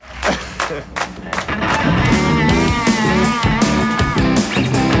Tere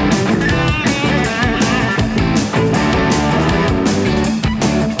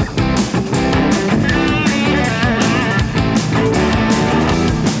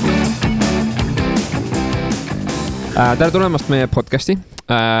tulemast meie podcasti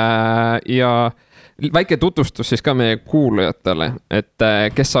ja väike tutvustus siis ka meie kuulujatele, et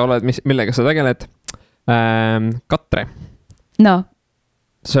kes sa oled, millega sa tegeled. Katre. No.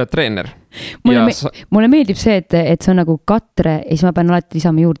 Sa oled treener. Mulle meeldib see, et see on nagu Katre ja siis ma pean alati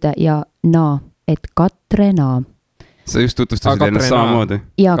lisama juurde ja et Katrena. Sa just tutvustasid ennast samamoodi.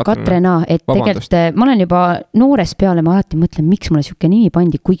 Ja Katrena, et tegelikult ma olen juba noorest peale, ma alati mõtlen, miks mulle siuke nimi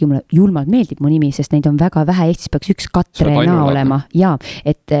pandi, kuigi mulle julmalt meeldib mu nimi, sest neid on väga vähe, Eestis peaks üks Katrena olema. Ja,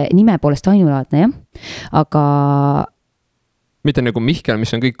 et nime poolest ainulaadne, jah. Aga... Mitte nagu Mihkel,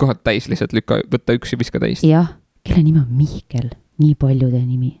 mis on kõik kohad täis, lihtsalt võtta üks ja viska täis. Jah, kelle nimi on Mihkel? Nii paljude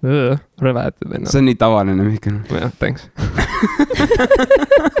nimi. Rõvetud ennast. See on nii tavaline, Mihkel. Jah, thanks.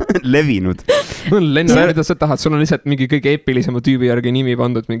 Levinud. Lennar, mida sa tahad? Sul on lihtsalt mingi kõige epilisema tüübi järgi nimi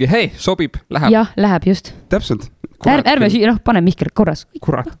pandud. Mingi, hei, sobib, läheb. Jah, läheb just. Täpselt. Ärme pane Mihkel korras.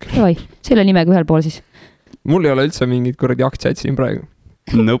 Kurat. Selle nimega ühel pool siis. Mul ei ole üldse mingid kuradi aktsiaid siin praegu.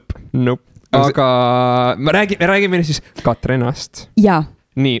 Nope. Aga räägime siis Katrenast. Jaa.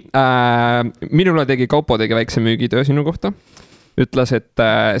 Nii, minule Kaupo tegi väikse müügitöö sinu kohta. Ütles, et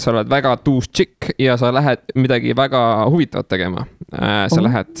sa oled väga tuus tšikk ja sa lähed midagi väga huvitavat tegema. Sa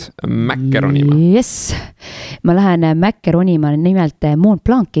lähed mäkke ronima. Yes. Ma lähen mäkke ronima nimelt Mont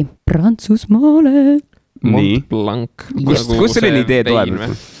Blanci Prantsusmaale. Mont Blanc. Kus selline idee tuleb?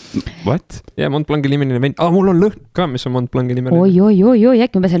 What? Ja Mont Blanci nimeline vein. Mul on lõhn ka, mis on Mont Blanci nimeline. Oi,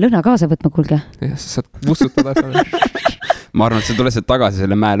 äkki ma pean selle lõhna kaasa võtma, kuulge. Ja sa saad vustutada. Ma arvan, et sa tulesid tagasi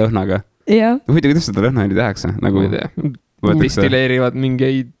selle mäe lõhnaga. Jah. Huvitav, kuidas seda lõhna oli tehakse? Nagu... Distilleerivad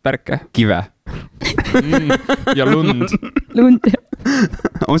mingeid pärke. Kive. Ja lund.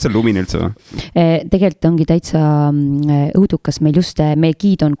 On see lumine üldse või? Tegelikult ongi täitsa õudukas. Meil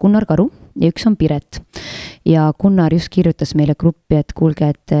giid on Gunnar Karu ja üks on Piret. Ja Gunnar just kirjutas meile gruppi, et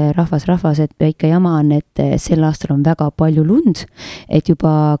kuulge, et rahvas, et ikka jama on, et sel aastal on väga palju lund, et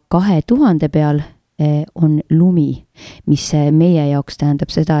juba 2000 peal on lumi, mis meie jaoks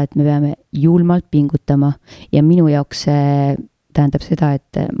tähendab seda, et me peame julmalt pingutama ja minu jaoks tähendab seda, et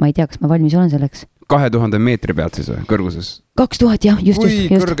ma ei tea, kas ma valmis olen selleks. 2000 meetri pealt siis või, kõrguses? 2000, jah, just.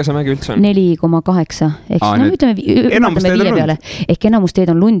 Kui kõrge see mägi üldse on? 4,8. Ehk enamus teed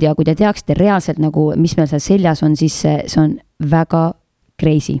on lund ja kui te teaksite reaalselt nagu, mis meil seal seljas on, siis see on väga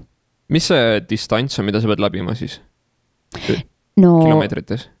crazy. Mis see distants on, mida sa pead läbima siis?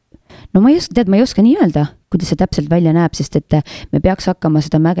 Kilomeetrites? No ma ei oska nii öelda, kuidas see täpselt välja näeb, sest et me peaks hakkama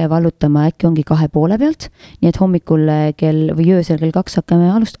seda mäge vallutama äkki ongi 2,5 pealt, nii et hommikul või öösel kell 2 hakkame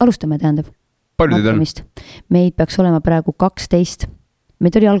alustame, tähendab. Palju teid on? Meid peaks olema praegu 12.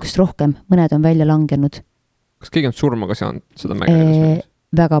 Meid oli algusest rohkem, mõned on välja langenud. Kas keegi on surmaga saanud seda mäge?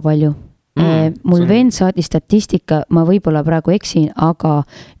 Väga palju. Mul vend saadi statistika, ma võib-olla praegu eksin, aga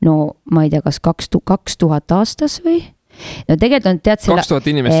ma ei tea, kas 2000 aastas või? No tegelikult on tead selle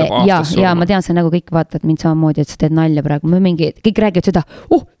 2000 inimest saab aastas surma. Ja ma tean, see nagu kõik vaatavad mind samamoodi, et sa teed nalja praegu. Kõik räägivad seda,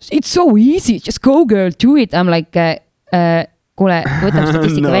 it's so easy, just go girl, do it. I'm like, kuule, võtame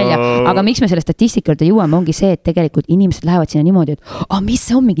statistika välja. Aga miks me selle statistika juurde jõuame, ongi see, et tegelikult inimesed lähevad sinna niimoodi, et mis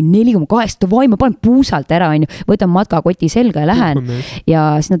see on mingi 4,8, ma panen puusalt ära, võtan matkakoti selga ja lähen.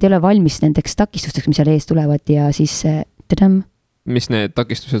 Ja siis nad ei ole valmis nendeks takistusteks, mis seal ees tulevad ja siis tadam. Mis need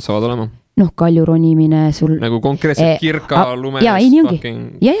takistused saavad olema? Kalju ronimine sul... Nagu konkreetselt kirka lumes... Jaa, nii ongi.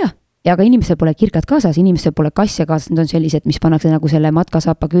 Ja, aga inimestel pole kirkad kaasas, inimestel pole kasse kaasas, need on sellised, mis pannakse nagu selle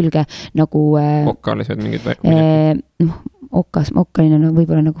matkasapa külge nagu... Okkalised mingid okkaline,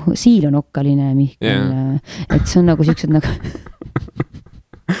 võib-olla nagu siil on okkaline, et see on nagu siuksed nagu...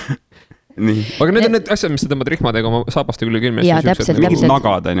 Nii. Aga need on need asjad, mis sa tõmbad rihmadega oma saapaste küll külmes. Jaa, täpselt. Mingid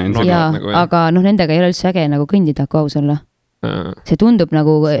nagad on need. Jaa, aga nendega ei ole üldse äge nagu kõndida, kui aus olla. See tundub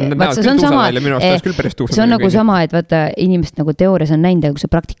nagu, see on sama, see on nagu sama, et vaata inimest nagu teoorias on näinud, kui sa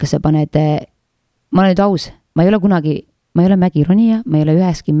praktikasse paned, ma olen nüüd aus, ma ei ole mägironija, ma ei ole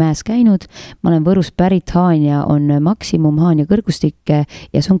üheski mäes käinud, ma olen Võrus pärit haan ja on maksimum haan ja kõrgustik ja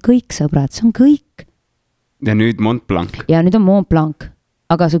see on kõik, sõbrad, see on kõik. Ja nüüd Mont Blanc. Ja nüüd on Mont Blanc,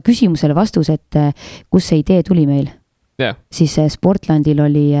 aga su küsimusele vastus, et kus see idee tuli meil, siis Sportlandil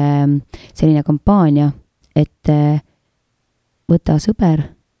oli selline kampaania, et võta sõber.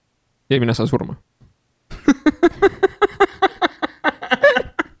 Ja mine sa surma.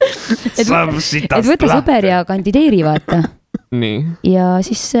 et võta sõber ja kandideeri, vaata. Nii. Ja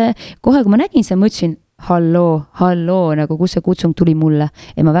siis kohe, kui ma nägin seda, ma ütlesin, halloo, nagu kus see kutsung tuli mulle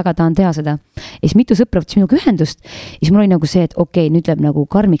ja ma väga tahan teha seda. Ja siis mitu sõpra võttis minuga ühendust ja siis mul oli nagu see, et okei, nüüd läheb nagu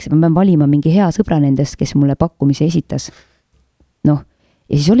karmiks, et ma pean valima mingi hea sõbra nendest, kes mulle pakkumise esitas. Noh,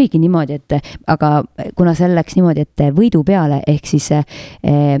 ja siis oligi niimoodi, et aga kuna see läks niimoodi, et võidu peale, ehk siis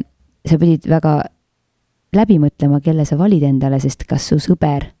sa pidid väga läbi mõtlema, kelle sa valid endale, sest kas su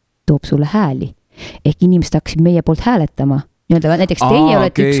sõber toob sulle hääli. Ehk inimesed hakkasid meie poolt hääletama. Näiteks teie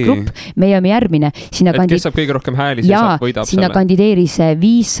olete üks grupp, meie oleme järgmine. Kes saab kõige rohkem hääli, see saab võidab sinna selle. Kandideeris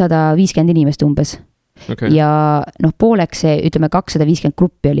 550 inimest umbes. Okay. Ja pooleks, ütleme 250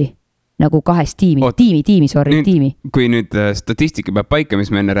 gruppi oli. Nagu 2 tiimi. Tiimi. Kui nüüd statistika peab paika,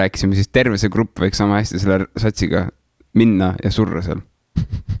 mis me enne rääkisime, siis terve see grupp võiks sama hästi selle satsiga minna ja surra seal.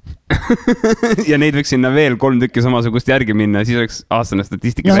 Ja neid võiks sinna veel 3 tükki samasugust järgi minna, siis oleks aastane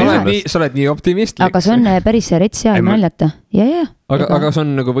statistika. Sa oled nii optimistlik. Aga see on päris rets ja naljata. Ja. Aga see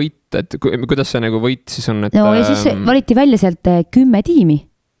on nagu võit, et kuidas see nagu võit siis on? Et, no ja siis valiti välja sealt 10 tiimi.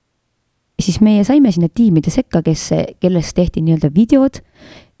 Ja siis meie saime sinna tiimide sekka, kellest tehti nii-öelda videod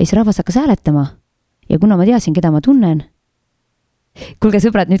ja siis rahvas hakkas hääletama. Ja kuna ma teadsin, keda ma tunnen, kuulge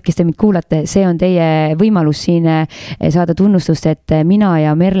sõbrad, nüüd, kes te mind kuulate, see on teie võimalus siin saada tunnustust, et mina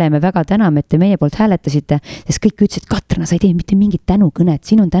ja Merle me väga täname, et te meie poolt hääletasite, sest kõik ütlesid, Katrena, sa ei teinud mitte mingit tänukõnet,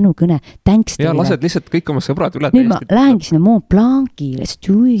 siin on tänukõne, thanks teile. Ja lased lihtsalt kõik oma sõbrad üle. Nüüd ma lähengi sinna Mont Blanc'i, let's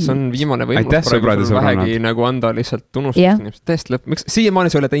do it. See on viimane võimalus praegu sul vähegi nagu anda lihtsalt tunnustust. Täiesti lõpp. Miks siia maani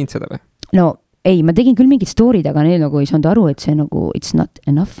sa ole teinud seda või? No ei, ma tegin küll mingid story'd, aga neil nagu ei saanud aru, et see nagu it's not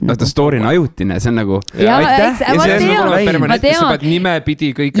enough. Nagu. Ta story on ajutine, see on nagu aitäh. Ma tean. Sa pead nime pidi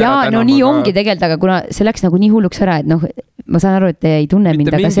kõik ära tänama. No nii ongi tegelikult, aga kuna see läks nagu nii hulluks ära, et ma saan aru, et te ei tunne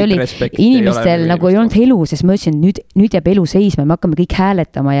mind, aga see oli inimestel nagu ei olnud elu, sest ma ütlesin, nüüd jääb elu seisma, me hakkame kõik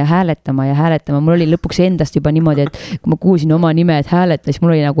hääletama. Mul oli lõpuks endast juba niimoodi, et kui ma kuulsin oma nime, et hääleta, siis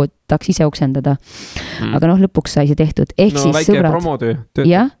mul oli nagu, et tahaks ise oksendada. Aga lõpuks sai see tehtud. Ehk siis väike promotöö.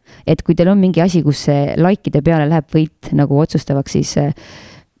 Jah, et kui teil on mingi asi, kus see likeide peale läheb võit nagu otsustavaks, siis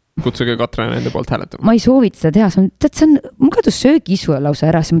kutsuge Katrena nende poolt hääletama. Ma ei soovita seda teha, mul kadus söögiisu lausa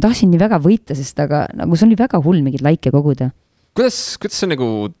ära, sest ma tahtsin nii väga võita, sest aga nagu see oli väga hull mingid like koguda. Kuidas sa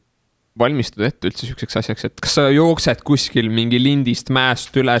nagu valmistud ette üldse sükkseks asjaks, et kas sa jooksed kuskil mingi lindist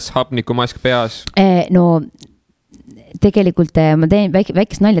mäest üles, hapnikumask peas? No tegelikult ma teen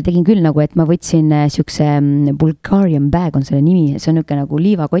väikest nalja tegin küll nagu, et ma võtsin siukse Bulgarian bag on selle nimi, see on niuke nagu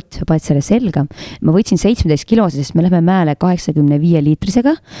liivakott, sa paned selle selga. Ma võtsin 17 kilose, sest me läheme mäele 85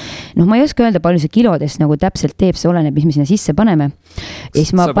 liitrisega. Ma ei oska öelda, palju see kilodest nagu täpselt teeb, see oleneb, mis me sinna sisse paneme.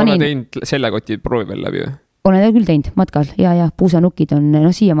 Sa pole teinud seljakoti proovi veel läbi või? Olen küll teinud matkal ja puusanukid on,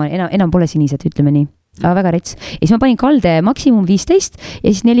 siiamaani enam pole sinised, ütleme nii. Aga väga rets. Ja siis ma panin kalde maksimum 15 ja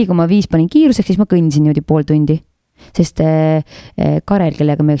siis 4,5 panin kiiruseks, siis ma kõndisin niimoodi pool tundi. Sest Karel,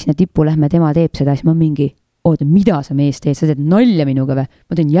 kellega me sinna tippu lähme, tema teeb seda, siis ma mingi, oota, mida sa mees teed, sa teed nalja minuga või?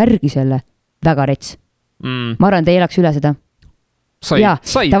 Ma teen järgi selle, väga rets. Ma arvan, te ei elaks üle seda. Sai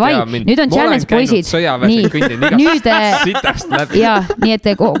tea mind. Nüüd on challenge poisid. Nüüd, nii et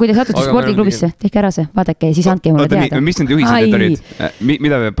kui te satute spordiklubisse, tehke ära see, vaadake ja siis andke mulle teada. Mis need juhised olid?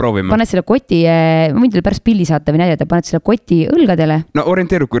 Mida me proovime? Paned selle koti, ma võin teile pärast pilli saata või näidata, paned selle koti õlgadele. No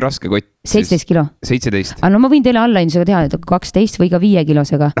orienteeru, kui raske kott. 17 kilo. 17. Aga no ma võin teile alla ilmselt teha 12 või ka 5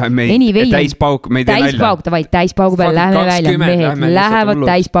 kilosega. Täispauk, me ei tee nalja. Täispaugu peal läheme välja. Mehed lähevad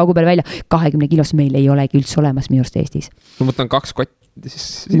täispaugu peal välja. 20 kilos meil ei olegi üldse olemas minu arust Eestis. Ma mõtlen 2 kotti.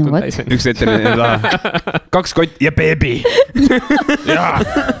 Üks ette 2 kott ja beebi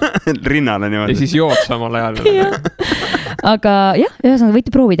rinnale niimoodi. Ja siis jood samal ajal. Aga jah, ühesõnaga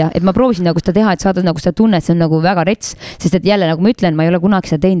võite proovida, et ma proovisin nagu seda teha, et saada nagu seda tunnet, see on nagu väga rets, sest et jälle nagu ma ütlen, ma ei ole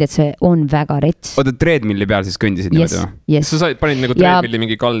kunagi seda teinud, et see on väga rets. Oota, treadmilli peal siis kõndisid niimoodi või? Sa panid nagu treadmilli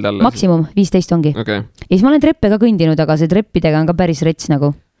mingi kalde alla? Maksimum 15 ongi. Ja siis ma olen treppe ka kõndinud, aga see treppidega on ka päris rets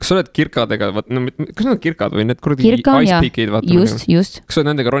nagu. Kas sa oled kirkadega, kas need kirkad või need kuradi icepeakid? Just. Kas sa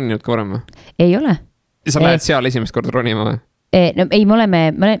oled nendega roninud ka varem või? Ei ole. Sa lähed seal esimest korda ronima või? Ei,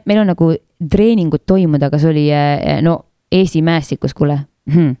 meil on nagu treeningud toimunud, aga see oli Eesti mäestikus, kuule.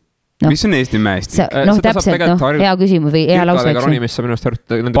 Mis on Eesti mäestik? Täpselt, hea küsimus või hea lause. Kirkadega ronimist saab minust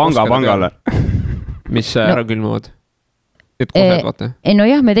harjutada. Pangale. Mis ära külmuvad? Et kohed, vaata? No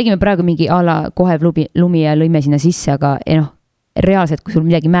jah, me tegime praegu mingi ala kohev lumi ja lõime sinna sisse, aga reaalselt, kui sul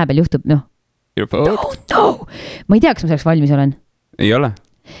midagi mäe peal juhtub, ma ei tea, kas ma selleks valmis olen. Ei ole.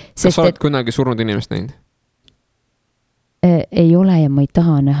 Kas sa oled kunagi surnud inimest näinud? Ei ole ja ma ei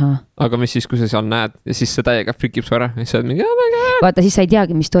taha näha. Aga mis siis, kui sa seal näed ja siis see täiega frikib su ära ja siis sa oled mingi, vaata, siis sa ei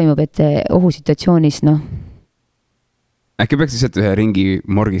teagi, mis toimub, et ohusituatsioonis, äkki peaks lihtsalt ühe ringi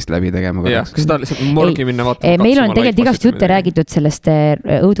morgist läbi tegema. Jah, kas ta lihtsalt morgi minna vaatama. Meil on tegelikult igast jutte räägitud sellest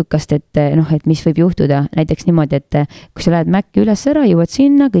õudukast, et et mis võib juhtuda. Näiteks niimoodi, et kui sa lähed Mäkki üles ära, jõuad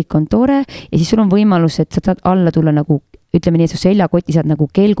sinna, kõik on tore ja siis sul on võimalus, et sa saad alla tulla nagu ütleme nii, et su seljakoti saad nagu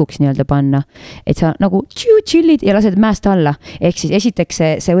kelguks nii-öelda panna, et sa nagu chillid ja lased mäest alla. Ehk siis esiteks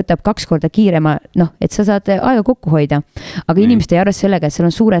see võtab 2 korda kiirema, et sa saad aega kokku hoida. Aga inimeste ei arvesta sellega, et seal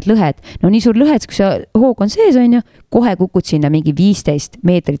on suured lõhed. No nii suur lõhed, kui sa hoog on sees, on ju, kohe kukud sinna mingi 15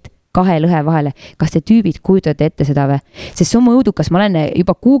 meetrit 2 lõhe vahele. Kas te tüübid kujutate ette seda või? Sest see on mu õudukas, ma olen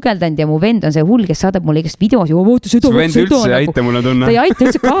juba guugeldanud ja mu vend on see hull, kes saadab mulle igast videos ja vaata seda. Su vend üldse ei aita mulle tunne. Ta ei aita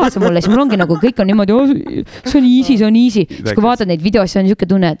üldse kaasa mulle, siis mul ongi nagu kõik on niimoodi, see on easy. Siis kui vaatad neid videos, see on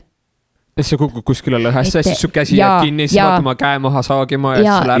niisugune tunne, et sa kukkud kuskile lõhesse, siis su käsi jääb kinni, siis vaata oma käe maha saagima ja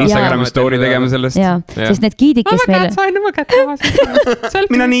siis selle Instagrami story tegema sellest. Sest need giidid, kes meile... sain oma kätte maha.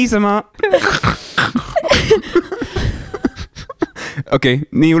 Mina niisama. Okei,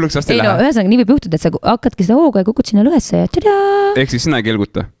 nii hulluks vast ei lähe. Ühesõnaga, nii võib juhtuda, et sa hakkadki seda hooga ja kukud sinna lõhesse ja tšadaa! Ehk siis sina ei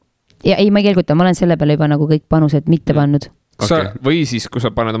kelguta? Ja ei, ma ei kelguta, ma olen selle peale juba nagu kõik panused mitte pannud. Või siis, kui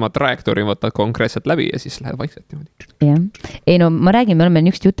sa paned oma trajektoori, võtad konkreetselt läbi ja siis lähed vaikselt niimoodi. Jah. Ei me räägime, me oleme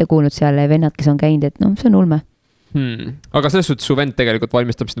niisugust jutte kuulnud seal vennad, kes on käinud, et see on ulme. Aga selles suhtes su vend tegelikult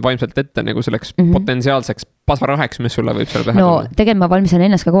valmistab sind vaimselt ette nagu selleks potentsiaalseks pasaraheks, mis sulle võib seal pähe tulla. Tegelikult ma valmistan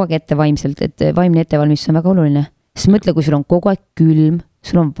ennast ka kogu aeg ette vaimselt, et vaimne ettevalmistus on väga oluline. Sest mõtle, kui sul on kogu aeg külm,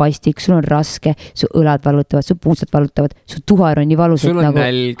 sul on vastik, sul on raske, su õlad valutavad, su puusad valutavad, su tuhar on nii valus. Sul on nagu...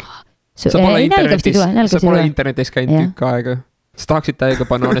 nälg. Sa pole internetis käinud tükk aega. Sa tahaksid täiega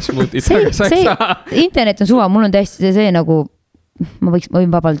banaane smoothied. Internet on suva, mul on täiesti see nagu, ma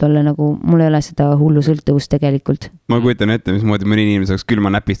võin vabalt olla nagu, mul ei ole seda hullu sõltuvust tegelikult. Ma kujutan ette, mismoodi mõni inimene saaks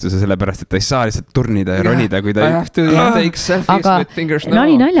külma näpistuse sellepärast, et ta ei saa lihtsalt turnida ja ronida, kui ta aga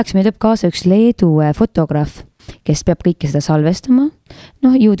nali naljaks meil teeb kaasa üks Leedu fotograaf, kes peab kõike seda salvestama.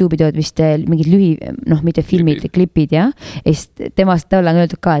 YouTube'i teevad vist mingid mitte filmid, klipid ja siis talle on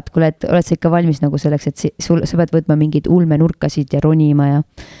öeldud ka, et kuule, et oled sa ikka valmis nagu selleks, et sa pead võtma mingid ulmenurkasid ja ronima ja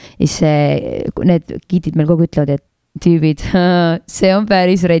siis need giidid meil kogu ütlevad, et tüübid, see on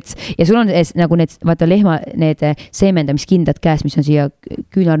päris rets ja sul on nagu need, vaata lehma, need seemendamiskindad käes, mis on siia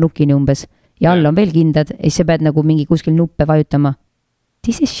küünarnukini umbes ja all on veel kindad ja siis sa pead nagu mingi kuskil nuppe vajutama.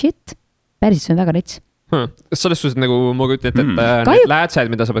 This is shit. Päris, see on väga rets. Selles suhtes nagu ma kujutan, et need läätsed,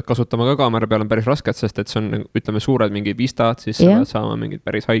 mida sa pead kasutama ka kaamera peal on päris rasked, sest et see on, ütleme, suured mingid vistad, siis sa pead saama mingid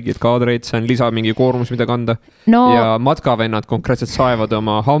päris haigid kaadreid, see on lisa mingi koormus, mida kanda. Ja matkavennad konkreetselt saevad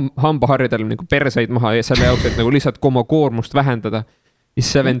oma hambaharjadel nagu perseid maha ja selle jaoks, et nagu lihtsalt oma koormust vähendada.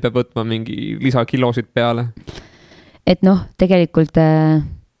 Siis see vend peab võtma mingi lisakilosid peale. Et tegelikult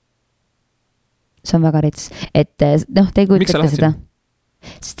see on väga rets, et te ei kujutate seda.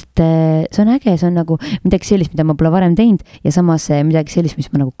 Sest see on äge, see on nagu midagi sellist, mida ma pole varem teinud ja samas midagi sellist,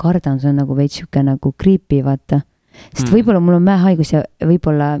 mis ma nagu kardan, see on nagu veits siuke nagu creepy, vaata. Sest võib-olla mul on mäehaigus ja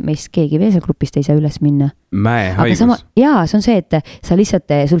võib-olla meist keegi veel seal grupist ei saa üles minna. Mäehaigus? Jaa, see on see, et sa lihtsalt,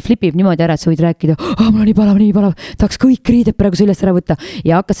 sul flipib niimoodi ära, et sa võid rääkida, mul on nii palav, tahaks kõik riided praegu sellest ära võtta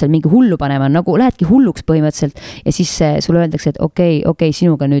ja hakkad seal mingi hullu panema, nagu lähedki hulluks põhimõtteliselt ja siis sulle öeldakse, et okei,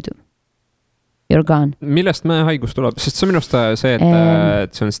 sinuga nüüd you're gone. Millest mäehaigus tuleb? Sest see on minust see,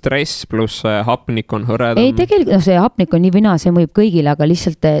 et see on stress pluss hapnik on hõredam. Ei, tegelikult see hapnik on nii või naa, see mõjub kõigile, aga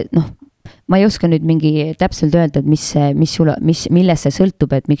lihtsalt ma ei oska nüüd mingi täpselt öelda, et millest see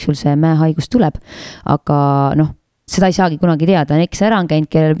sõltub, et miks sul see mäehaigus tuleb. Aga seda ei saagi kunagi teada. Eks ära on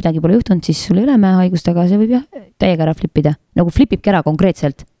käinud, kellel midagi pole juhtunud, siis sul ei ole mäehaigust, aga see võib täiega ära flipida. Nagu flipibki ära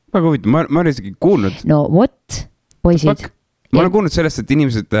konkreetselt. Väga huvitav, ma olen isegi kuulnud. No what, poisid? Ma olen kuulnud sellest, et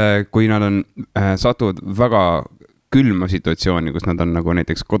inimesed, kui nad on satuvad väga külma situatsiooni, kus nad on nagu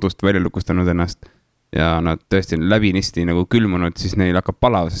näiteks kodust välja lukustanud ennast ja nad tõesti on läbinisti nagu külmunud, siis neil hakkab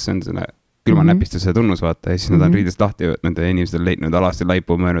palav, sest see on selle külmanäpistuse tunnus, vaata, ja siis nad on riidest lahti, nende inimesed on leidnud alasti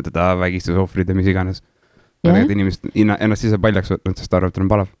laipu möönud, et vägistusohvrid ja mis iganes. Aga need inimesed ennast ise paljaks võtnud, sest arvavad, et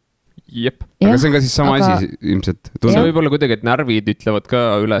on palav. Jep. Aga see on ka siis sama asi ilmselt. See võib olla kuidagi, et närvid ütlevad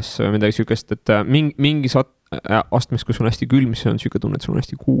ka üles midagi sükest, et mingi astmes, kus on hästi külm, siis on süke tunne, et sul on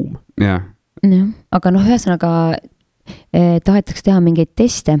hästi kuum. Aga ühesõnaga tahetakse teha mingeid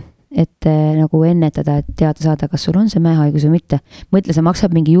teste, et nagu ennetada, et teada saada, kas sul on see mäehaigus või mitte. Mõtle, see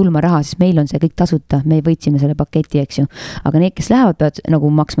maksab mingi julma raha, siis meil on see kõik tasuta, me võitsime selle paketi, eks ju. Aga need, kes lähevad, peavad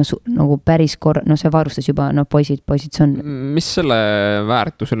nagu maksma nagu päris see varustas juba, poisid, see on. Mis selle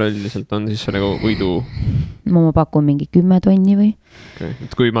väärtusel üldiselt on siis nagu võidu? Ma pakun mingi 10 tonni või?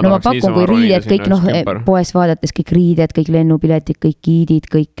 Okay. Ma pakun, kui riided, kõik poes vaadates, kõik riided, kõik lennupiletid, kõik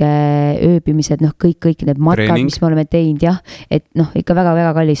giidid, kõik ööbimised, kõik need matkad, mis me oleme teinud, jah, et ikka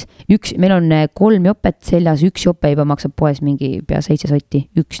väga-väga kallis. meil on 3 jopet seljas, 1 jope juba maksab poes mingi pea 7 sotti,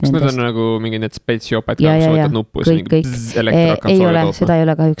 üks kas nendest. Need on nagu mingi need spets joped, kus võtad nuppu, kõik. Ei ole, seda ei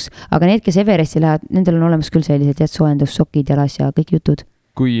ole kahjuks, aga need, kes Everesti lähevad, nendel on olemas küll sellised soendussokid jalas ja kõik jutud.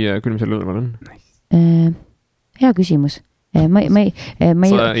 Kui külm seal üleval on? Hea küsimus. Ma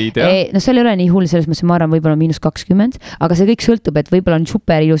ei tea. No seal ei ole nii hull, selles mõttes ma arvan võib-olla -20, aga see kõik sõltub, et võib-olla on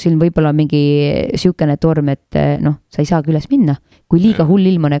super ilus ilm, võib-olla mingi siukene torm, et sa ei saagi üles minna. Kui liiga hull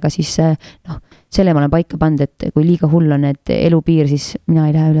ilm on, ega siis selle ma olen paika pannud, et kui liiga hull on, et elupiir, siis mina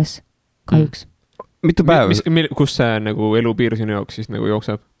ei lähe üles kahjuks. Mitu päeva? Kus see nagu elupiir sinu jaoks siis nagu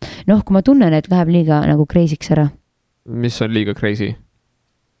jookseb? Kui ma tunnen, et läheb liiga nagu crazy'ks ära. Mis on liiga crazy?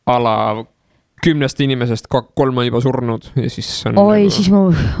 Ala 10 inimesest 3 on juba surnud ja siis on siis ma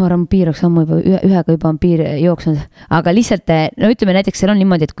arvan, piir oleks ammu juba ühega juba on piir jooksnud, aga lihtsalt ütleme näiteks seal on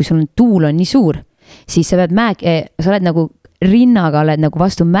niimoodi, et kui sul on tuul on nii suur, siis sa pead sa oled nagu rinnaga oled nagu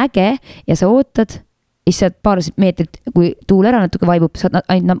vastu mäge ja sa ootad lihtsalt paar meetrit, kui tuul ära natuke vaibub, saad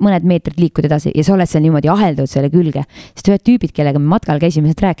ainult mõned meetrid liikuda edasi ja sa oled seal niimoodi aheldud selle külge, sest ühed tüübid, kellega me matkal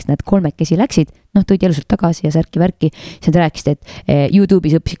käisime, nad rääkisid, nad 3 läksid, tulid elusalt tagasi ja särki-värki, siis nad rääkisid, et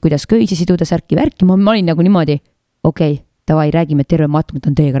YouTube'is õppisid, kuidas köisi siduda särki-värki, ma olin nagu niimoodi, okei, davai, räägime, terve matk, ma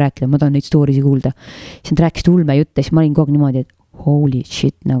tahan teiega rääkida, ma tahan neid story'si kuulda. Siis nad rääkisid ulmejutte, siis ma olin kogu niimoodi, et holy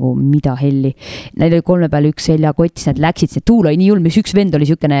shit, nagu mida helli. Neil oli 3 peal 1 seljakott, siis nad läksid, see tuul oli nii julm, üks vend oli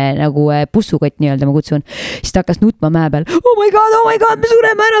siukene nagu pussukott nii-öelda, ma kutsun. Siis ta hakkas nutma mäe peal. Oh my god, me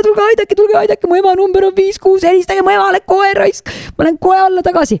sureme ära, tulge aidake, mu ema number on 5-6, helistage mu emale kohe raisk. Ma lähen kohe alla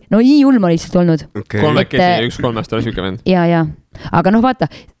tagasi. No nii julm oli lihtsalt olnud. 3 ja 1 3 oli siuke vend. Ja. Aga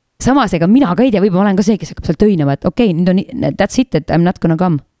vaata, samas ega mina ka ei tea, võib-olla olen ka see, kes hakkab seal töinama, et okei, nüüd on that's it, et I'm not gonna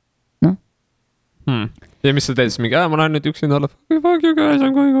come. Ja mis sa teed siis mingi, ma lähen nüüd üksinda alla, fuck you guys,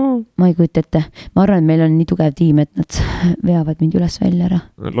 I'm going home. Ma ei kujuta ette, ma arvan, et meil on nii tugev tiim, et nad veavad mind üles välja ära.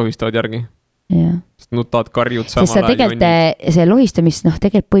 Lohistavad järgi. Jah. Sest nutad karjud samal ajal. Tegelikult see lohistamist,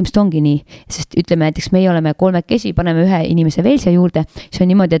 tegelikult põhimõtteliselt ongi nii, sest ütleme näiteks meie oleme 3 paneme ühe inimese veel siia juurde, see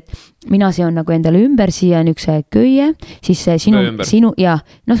on niimoodi, et mina seon nagu endale ümber siia niukse köie, siis sinu ja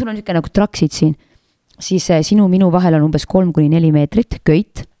sul on niuke nagu traksid siin, siis minu vahel on umbes 3-4 meetrit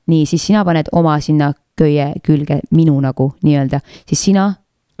köit, nii, siis sina paned oma sinna köie külge minu nagu nii-öelda, siis sina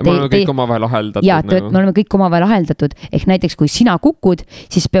me oleme kõik omavahel aheldatud. Jaa, me oleme kõik omavahel aheldatud, ehk näiteks kui sina kukud,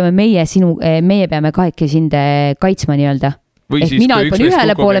 siis peame meie peame kaheke sind kaitsma nii-öelda. Või ehk siis, mina kui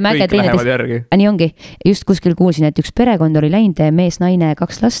ühele poole mäge teine. Nii ongi, just kuskil kuulsin, et üks perekond oli läinud, mees, naine,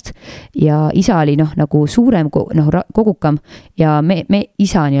 2 last ja isa oli nagu suurem, kogukam ja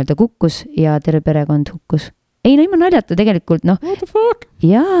isa nii-öelda kukkus ja terve perekond hukkus. Ei, ilma naljata tegelikult, What the fuck?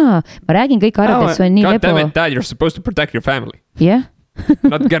 Jaa, ma räägin kõik arvad, et see on nii God lepo. damn it, dad, you're supposed to protect your family. Jah.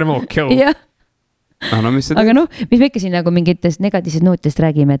 Not get them all killed. Jah. Aga mis me ikka siin nagu mingitest negatiivsest nootidest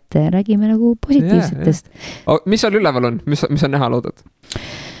räägime, et räägime nagu positiivsetest. Mis seal üleval on? Mis on näha loodud?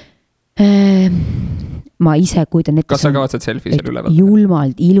 Ma ise kuidan ette. Kas sa kavatsed selfie seal üleval?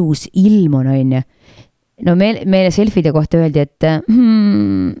 Julmalt ilus ilm on ju. No meile selfide kohta öeldi, et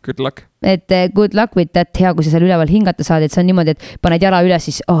good luck. Et good luck with that, hea, kui sa seal üleval hingata saad, et see on niimoodi, et paned jala üles,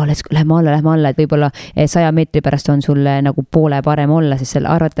 siis lähme alla, et võib-olla 100 meetri pärast on sulle nagu poole parem olla, sest seal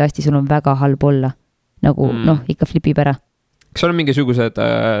arvatavasti sul on väga halb olla. Nagu ikka flipib ära. Kas on mingisugused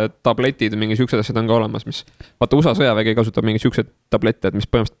tabletid, mingisugused asjad on ka olemas, mis vaata USA sõjavägi kasutab mingisugused tablette, et mis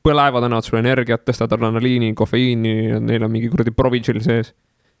põhimõtteliselt põlevad, annavad sulle energiat, tõstavad adrenaliini, kofeiini ja neil on mingi kuradi Provigil sees.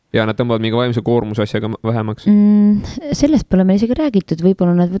 Ja nad tõmbavad mingi vaimse koormuse asjaga vähemaks. Sellest pole meil isegi räägitud,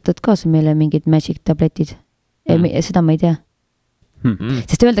 võib-olla nad võtavad kaasa meile mingid magic tabletid. Seda ma ei tea.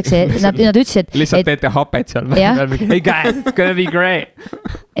 Sest öeldakse, nad ütlesid, et lihtsalt teete hapet seal. Hey guys, it's gonna be great.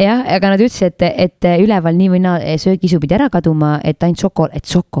 Jah, aga nad ütlesid, et üleval nii või söögiisu pidi ära kaduma, et ainult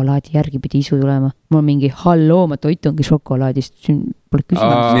šokolaadi järgi pidi isu tulema. Mul on mingi halloo, ma toitungi šokolaadist. Pole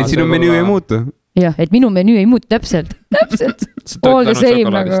küsimus. Nii sinu menüü ei muutu? Jah, et minu menüü ei muutu täpselt. All the same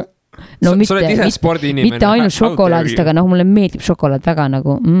nagu. No mitte ainult šokolaadist, aga mulle meeldib šokolaad väga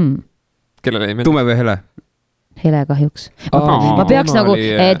nagu. Kellele ei meeldib? Tume või hele? Hele kahjuks. Ma peaks nagu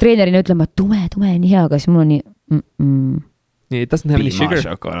treenerina ütlema, et tume on nii hea, aga siis mul on nii. Nii, it doesn't have any sugar.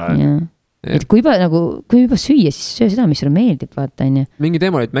 Et kui juba süüa, siis söö seda, mis sulle meeldib, vaata, on ju. Mingi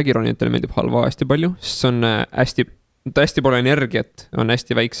teema oli, et mägironijatele meeldib halva hästi palju, sest see on hästi palju energiat, on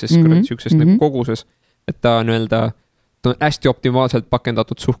hästi väikses siukses koguses, et ta on hästi optimaalselt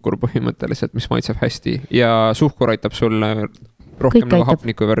pakendatud suhkur põhimõtteliselt, mis maitseb hästi ja suhkur aitab sulle rohkem nagu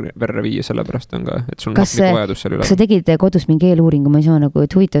hapniku verre viia, sellepärast on ka, et sul on hapniku vajadus seal üle. Kas sa tegid kodus mingi eeluuringu, ma ei saa nagu,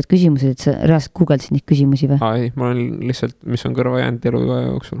 et huvitavad küsimused, et sa reaalselt guugeldasid neid küsimusi või? Ei, ma olen lihtsalt, mis on kõrva jäänud elu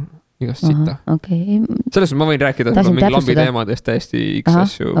jooksul. igast sitta. Okay. Selles ma võin rääkida mingi lambi teemadest täiesti X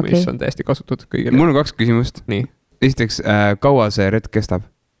asju, mis on täiesti kasutud kõigile. Mul on 2 küsimust. Nii. Esiteks, kaua see retk kestab?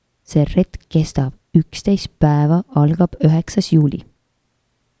 See retk kestab 11 päeva, algab 9. juuli.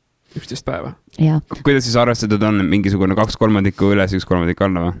 11 päeva. Ja. Kuidas siis arvestatud on mingisugune 2/3 üles, 1/3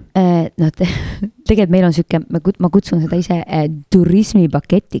 alla või? No tegelikult meil on siuke, ma kutsun seda ise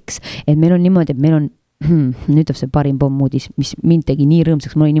turismipaketiks, et meil on niimoodi, et meil on nüüd on see parim pommuudis, mis mind tegi nii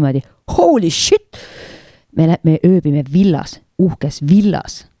rõõmsaks, ma olin niimoodi, holy shit! Me ööbime villas, uhkes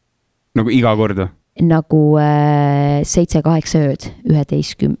villas. Nagu iga kord? Nagu 7-8 ööd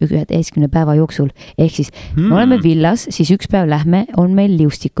 11 päeva jooksul. Ehk siis me oleme villas, siis üks päev lähme, on meil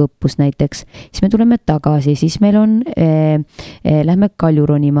liustikuõppus näiteks, siis me tuleme tagasi, siis meil on, lähme kalju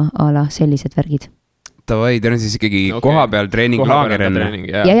ronima ala sellised värgid. Davai, teil on siis ikkagi koha peal treeninglaager enne.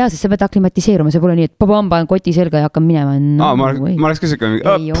 Ja, sest sa pead aklimatiseeruma, see pole nii, et pabamba on koti selga ja hakkab minema. No, ma oleks ka siuke,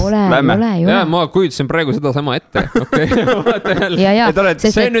 ei ole. Ja, ma kujutasin praegu seda sama ette.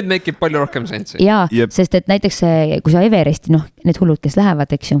 See nüüd meikib palju rohkem sensi. Ja, sest et näiteks kui sa Everesti, need hullud, kes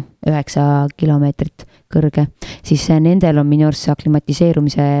lähevad, eks ju, 9 kilomeetrit kõrge, siis nendel on minu arust see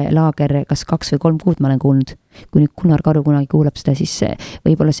aklimatiseerumise laager kas 2 või 3 kuud ma olen kuulnud. Kui nüüd Gunnar Karu kunagi kuulab seda, siis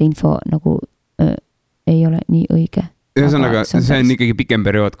võib-olla see info nagu ei ole nii õige. Ühesõnaga, see on ikkagi pikem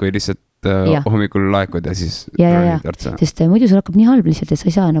periood, kui lihtsalt hommikul laekud ja siis sest muidu sul hakkab nii halb lihtsalt, et sa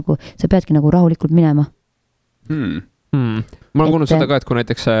ei saa nagu, sa peadki nagu rahulikult minema. Ma olen kuulnud seda ka, et kui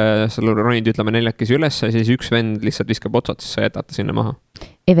näiteks sa ronid, ütleme 4 üles, siis üks vend lihtsalt viskab otsad, siis sa jätate sinna maha.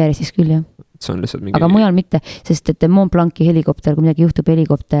 Everestis küll, jah. See on lihtsalt mingi... Aga mujal mitte, sest et Mont Blanci helikopter, kui midagi juhtub,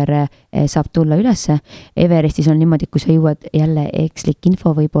 helikopter saab tulla ülesse. Everestis on niimoodi, kui sa jõuad jälle ekslik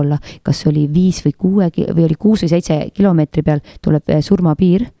info võib-olla, kas oli 5 või 6 või oli 6 või 7 kilomeetri peal, tuleb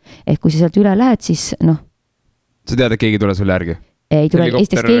surmapiir. Ehk kui sa sealt üle lähed, siis Sa tead, et keegi tuleb sulle järgi? Ei tule,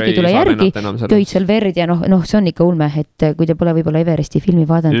 Eestis keegi tule järgi, töid seal verd ja see on ikka ulme, et kui te pole võib-olla Everesti filmi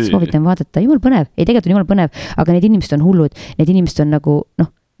vaadanud, soovitan vaadata, jumal põnev, ei tegelikult on jumal põnev, aga need inimesed on hullud, need inimesed on nagu,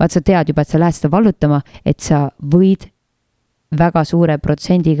 vaat sa tead juba, et sa lähed seda vallutama, et sa võid väga suure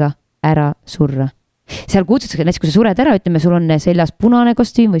protsendiga ära surra. Seal kutsutakse, näiteks kui sa sured ära, ütleme, sul on seljas punane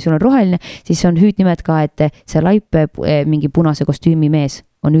kostüüm või sul on roheline, siis on hüüdnimed ka, et see laip mingi punase kostüümi mees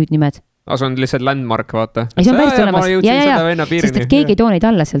on hüüdnimed. Aga see on lihtsalt landmark, vaata. Ei, see on päris olemas. Sest et keegi ei too neid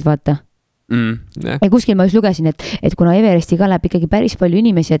alla sealt, vaata. Ja kuskil ma just lugesin, et kuna Everesti ka läheb ikkagi päris palju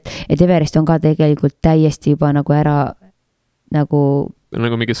inimesi, et Everest on ka tegelikult täiesti juba nagu ära nagu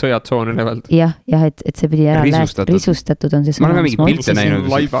mingi sõjatsoon ülevalt. Jah, et see pidi ära risustatud on see sõna. Ma olen mingi pilte näinud.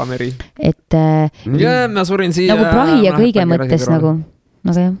 Laivameri. Et ma surin siia. Nagu prahi ja kõige mõttes nagu.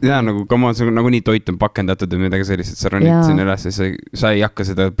 Ja nagu nagu nii toit on pakendatud või midagi sellist, et sa ronid sinna üles ja sa ei hakka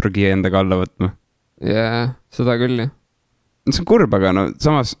seda prügi endaga alla võtma. Jaa, seda küll, jah. See on kurb, aga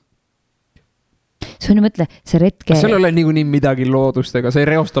samas... See on ju mõtle, see retke... Seal ei ole nii midagi loodust, ega see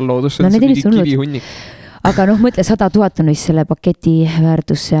ei reostal loodust, see on mingi kivihunnik. Aga mõtle, 100 000 on vist selle paketi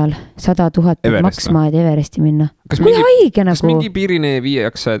väärtus seal. 100 000 peab maksma, et Everesti minna. Kui haige nagu... Kas mingi piirine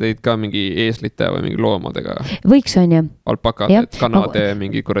viiaks teid ka mingi eeslite või mingi loomadega? Võiks on ju. Alpakad, et kannavad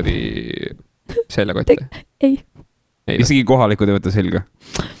mingi kuradi seljakotte? Ei. Isegi kohalikud ei võtta selga?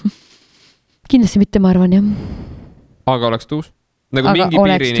 Kindlasti mitte, ma arvan, jah. Aga oleks tuus? Nagu mingi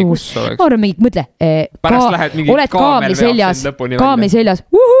piirini, kus oleks? Ma arvan, mingit, mõtle. Pärast lähed mingi kaamel veaks lõpuni välja. Kaamli seljas.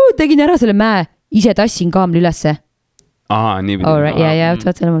 Tegin ära selle mäe. Ise tassin kaamli ülesse. Aha, nii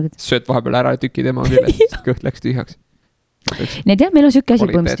pidi. Sööd vahepeal ära ja tüki tema küljest, kõht läks tühjaks. Need jah, meil on siuke asi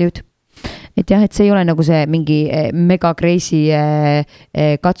põhimõtteliselt jõud. Et jah, et see ei ole nagu see mingi mega crazy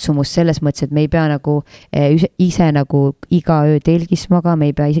katsumus selles mõttes, et me ei pea nagu ise nagu iga öö telgis maga, me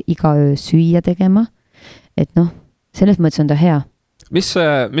ei pea iga öö süüa tegema. Et selles mõttes on ta hea. Mis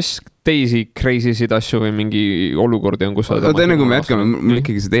teisi crazy'sid asju või mingi olukordi on, kus sa... Enne kui me jätkame, mul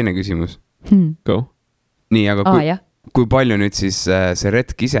ikkagi see teine küsimus. Go. Nii, aga kui palju nüüd siis see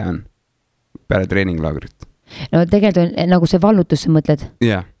retk ise on peale treeninglaagrit? No tegelikult on nagu see vallutus, sa mõtled?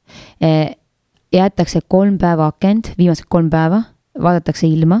 Jah. Jäetakse 3 päeva akent, viimased 3 päeva, vaadatakse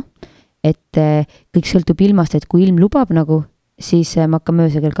ilma, et kõik sõltub ilmast, et kui ilm lubab nagu, siis me hakkame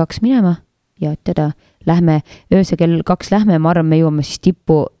ööse kell 2 minema ja lähme ööse kell 2 lähme, ma arvan, me jõuame siis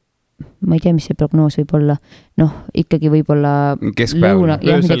tippu, ma ei tea, mis see prognoos võib olla, ikkagi võib olla keskpäev,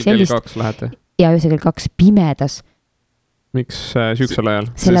 öösel kell 2 lähete? Ja öösel kell 2 pimedas. Miks süüksel ajal?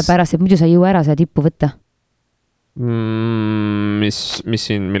 Sellepärast, et muidu sa ei jõua ära seda tippu võtta. Mis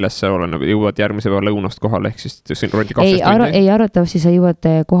siin, millest see oleneb, jõuad järgmise päeva lõunast kohale, ehk siis rondi 12 tundi? Ei arvatavasti sa jõuad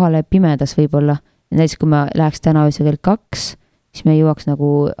kohale pimedas võib-olla. Näiteks kui ma läheks täna öösel kell 2, siis me jõuaks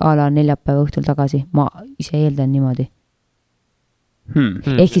nagu a la 4 päeva õhtul tagasi. Ma ise eeldan niimoodi.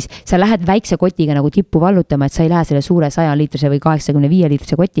 Ehk siis sa lähed väikse kotiga nagu tippu vallutama, et sa ei lähe selle suure 100-liitrise või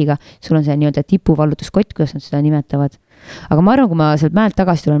 85-liitrise kotiga. Sul on see nii-öelda tipuvallutuskott, kuidas nad seda nimetavad. Aga ma arvan, kui ma sealt mäelt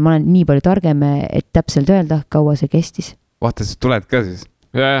tagasi tulen, ma olen nii palju targem, et täpselt öelda, kaua see kestis. Vaata, sa tuled ka siis.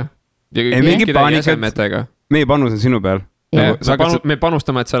 Ja mingi paanikat. Meie panus on sinu peal. Me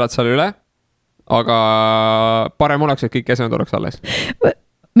panustame, et sa oled seal üle, aga parem oleks, et kõik esemed oleks alles.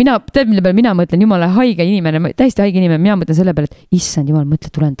 Tead, mille peale mina mõtlen, jumala haige inimene, täiesti haige inimene, mina mõtlen selle peale, et issand jumal,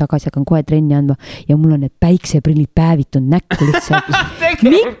 mõtle, tulen tagasi, hakkan kohe trenni andma ja mul on need päikseprillid päevitunud näkku lihtsalt.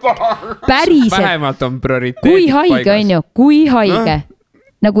 Päriselt. Vähemalt on prioriteedid kui haige on ju, kui haige.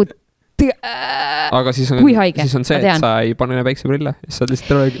 Nagu aga siis on see, et sa ei pane päikseprille.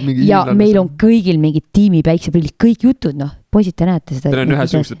 Ja meil on kõigil mingid tiimi päikseprillid, kõik jutud, noh, poisid te näete seda. Teil on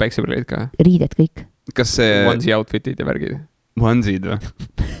ühesugused päikseprillid ka. Riided kõik. Kas see onesie outfitid ja värgid? Onesid või?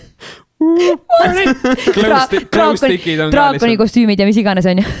 Draakoni kostüümid ja mis iganes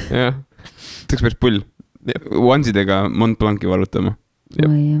on ju. Tõeks päris pull. Onesidega Mont Blanci vallutama. See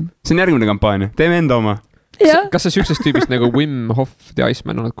on järgmine kampaania. Teeme enda oma. Kas sa süksest tüübist nagu Wim Hof the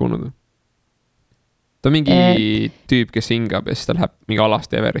Iceman oled kuulnud? Ta on mingi tüüp, kes hingab ja siis ta läheb mingi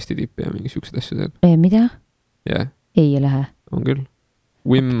Alaste Everesti tippi ja mingi süksed asju teeb. Mida? Ei lähe. On küll.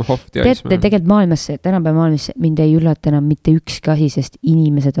 Wim Hof the Iceman. Tegelikult maailmas, tänapäeva maailmas mind ei üllata enam mitte ükski asi, sest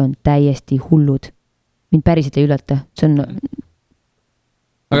inimesed on täiesti hullud. Mind päriselt ei üllata. See on...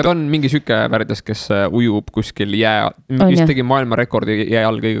 Aga ta on mingi süke värdjas, kes ujub kuskil just tegi maailmarekordi jää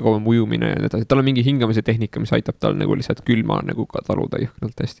all kõige kauem ujumine ja nii. Tal on mingi hingamise tehnika, mis aitab tal nagu lihtsalt külma nagu ka taluda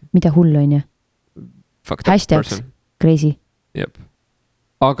jõhkralt hästi. Mida hull on ju? Hashtags, crazy. Jep.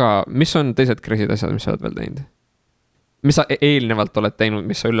 Aga mis on teised crazy'd asjad, mis sa oled veel teinud? Mis sa eelnevalt oled teinud,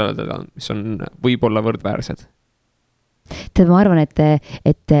 mis sa üle oled, mis on võib-olla võrdväärsed? Tead, ma arvan,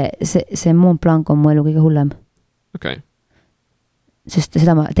 et see Mont Blanc on mu elu kõige hullem. Okei. Sest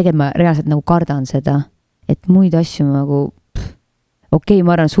seda ma reaalselt nagu kardan seda, et muid asju nagu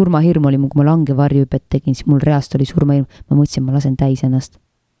ma arvan, surmahirm oli kui ma langevarjuhüpet tegin, siis mul reaalselt oli surmahirm. Ma mõtlesin, ma lasen täis ennast.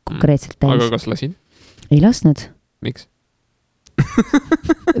 Konkreetselt täis. Aga kas lasin? Ei lasnud. Miks?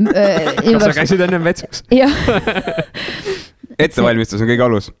 Kas sa käisid ennem vetsuks? Jah. Ette valmistus on kõige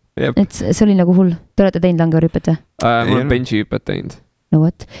alus. Et see oli nagu hull. Te olete teinud langevarjuhüpet või? Mul on benchihüpet teinud. No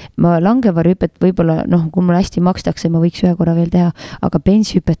võt, ma langevarjuhüpet võib-olla, kui mulle hästi makstakse, ma võiks ühe korra veel teha, aga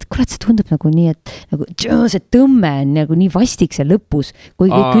benchihüpet, kurat, see tundub nagu nii, et nagu, see tõmme on nagu nii vastik see lõpus, kui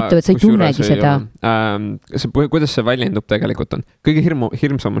kõik ütlevad, sa ei tunnegi seda. Kuidas see väljendub tegelikult on? Kõige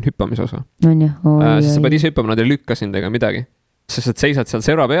hirmsam on hüppamise osa. On ju? Sest sa pead ise hüppama, nad ei lükka sind ega midagi. Sest sa seisad seal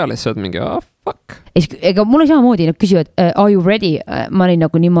seura peal ja siis sa oled mingi, fuck. Ega mul on samamoodi, nad küsivad, are you ready? Ma olin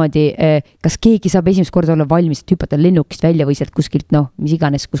nagu niimoodi, kas keegi saab esimest korda olla valmis, et hüpata lennukist välja või sealt kuskilt, mis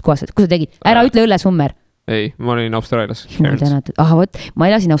iganes, kus sa tegid? Ära ütle õllesummer. Ei, ma olin Austraalias. Vot, ma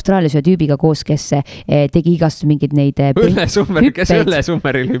elasin Austraalias ühe tüübiga koos, kes tegi igast mingid neid õllesummer, kes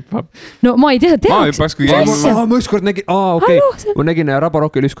õllesummeril hüppab? No ma ei tea, ma hüppas kui ma ükskord nägin, ma nägin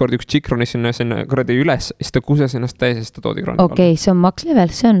Rabarokil ükskord üks tšikronis sinna kuradi üles, siis ta kuses ennast täis ja siis ta toodi kraani. Okei, see on max level,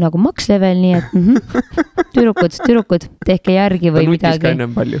 see on nagu max level, nii et tüdrukud, tehke järgi või midagi. Ta nutis ka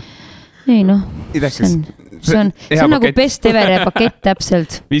ennem palju. Ei see on nagu best ever pakett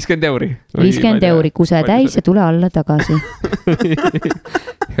täpselt. 50 euri. 50 euri, kuse täis ja tule alla tagasi.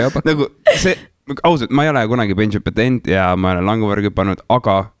 Nagu see, ausalt, ma ei ole kunagi benchhüpet teinud ja ma olen langevarjuhüpet pannud,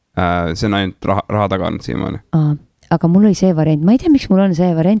 aga see on ainult raha taga olnud siiamaani. Aga mul oli see variant, ma ei tea, miks mul on see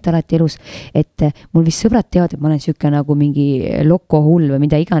variant alati elus, et mul vist sõbrad teavad, et ma olen siuke nagu mingi loko hull või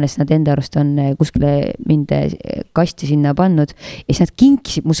mida iganes nad enda arust on kuskile mind kasti sinna pannud. Ja siis nad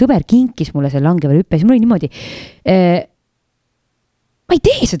kinkisid, mu sõber kinkis mulle see langevarjuhüppe, siis mul oli niimoodi, ma ei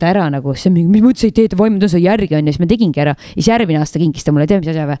tee seda ära nagu, see on mingi, mis mõttes ei tee, vaimud on see järgi on ja siis ma tegingi ära. Ja siis järgmine aasta kinkista mulle, tead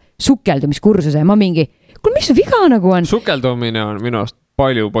mis asja või? Sukeldumiskursuse, ma mingi, kuule, mis su viga nagu on? Sukeldumine on minu arust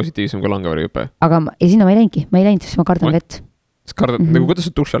palju positiivsem kui langevarjuhüpe. Aga sinna ma ei läinud, sest ma kardan vett. Nagu kuidas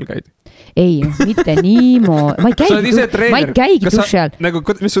sa duši all käid? Ei, mitte niimoodi. Ma ei käigi duši all. Nagu,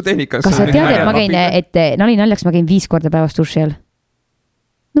 mis su tehnika? Kas sa tead, et ma käin, et nali naljaks, ma käin 5 korda päevast duši all?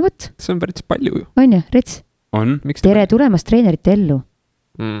 No võt. See on päris palju ju. On ju, Rets? On. Tere tulemast treenerite ellu.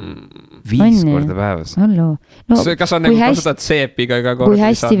 5 korda päevas. Hallo. Kas on nagu kasutad seepiga iga kord? Kui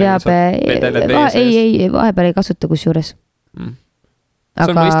hästi veab, ei, vahepeal ei kasuta kus juures. See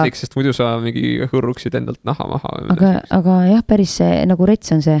on mõistlik, sest muidu sa mingi hõrruksid endalt naha maha. Aga jah, päris nagu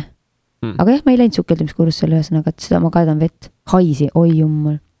Rets on see. Aga jah, ma ei läinud sukeldumiskursusele ühesõnaga, et seda ma kaidan vett. Haisi, oi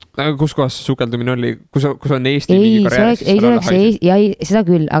jummal. Kus kohas sukeldumine oli? Kus on Eesti mingi karjääris? Ei, seda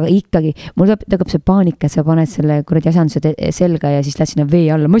küll, aga ikkagi. Mul tõgab see paanika, et sa paned selle kuradi asjanduse selga ja siis lähed sinna vee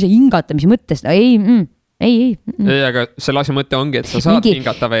alla. Ma ei saa hingata, mis mõttes? ei. Aga selle asja mõte ongi, et sa saad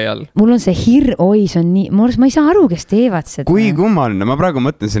hingata vee all. Mul on see see on nii, ma ei saa aru, kes teevad seda. Kui kummaline, ma praegu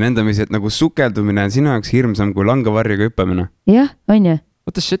mõtlen siin endamisi, et nagu sukeldumine on sinu jaoks hirmsam kui langevarjuga hüppamine. Jah, on ju.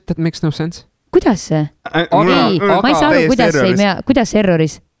 What the shit, that makes no sense. Kuidas see? Ma ei saa aru, kuidas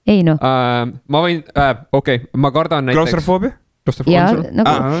erroris? Ei noh. Ma võin, ma kardan näiteks. Klaustrofoobia? Ja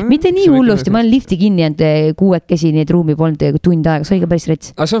nagu, mitte nii hullusti, ma olen lifti kinni jäänud 6 neid ruumi polnud tund aega, see oli ka päris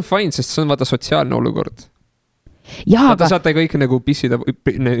rets. Aga see on fine, sest see on vaata sotsiaalne olukord. Vaata saate kõik nagu pissida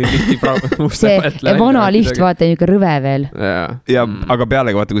lifti see vana lift vaata niuke rõve veel. Ja aga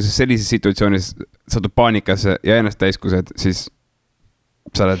pealegi vaata, kui sa sellises situatsioonis satud paanikasse ja ennast täiskused, siis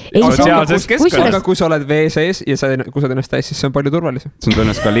sa oled sotsiaalses keskkonnas. Aga kui sa oled vee sees ja sa kused ennast täis, siis see on palju turvalisem. See on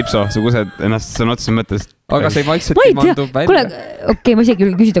tõenäoliselt ka lipso, sa kused ennast sõna otseses mõttes. Aga see vaikselt mandub välja. Kuule, okei, ma isegi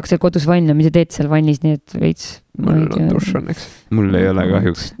küsida, kas seal kodus vann on, mis sa teed seal vannis, nii et veits. Mul on duš õnneks. Mul ei ole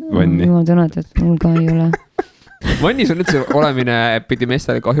kahjuks vanni. Ma tunned, et mul ka ei ole. Vannis on üldse olemine pidi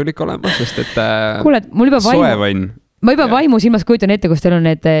meestele kahjulik olema, sest et... Kuule, mul juba soe vann. Ma juba vaimu silmas kujutan ette, kus teil on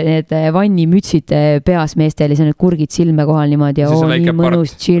need vannimütsid peas meestel ja see on need kurgid silme kohal niimoodi ja nii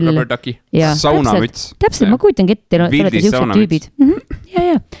mõnus chill. Saunamüts. Täpselt, ma kujutangi ette, te olete siuksed tüübid.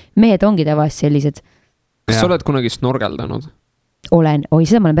 Ja, mehed ongi tavaliselt sellised. Kas sa oled kunagi snorgeldanud? Olen,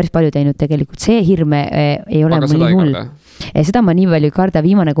 seda ma olen päris palju teinud tegelikult. See hirme ei ole mul nii hull. Seda ma nii palju ei karda.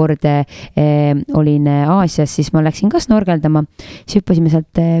 Viimane kord olin Aasias, siis ma läksin ka snorgeldama. Siis hüppasime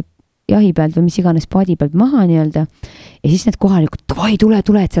sealt jahi pealt või mis iganes paadi pealt maha nii-öelda. Ja siis need kohalikud, davai, tule,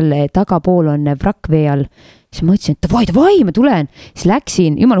 et seal tagapool on vrakk vee all. Siis ma mõtlesin, et davai, ma tulen. Siis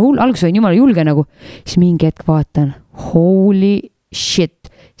läksin, jumala hull, alguses olin jumala julge nagu. Siis mingi hetk vaatan, holy shit,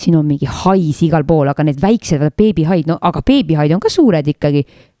 siin on mingi hais igal pool, aga need väiksed, beebihaid, no aga beebihaid on ka suured ikkagi.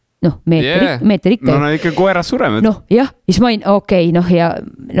 Noh, meeter ikka. No ikka koeras suremed. Noh, jah, siis ma olin, ja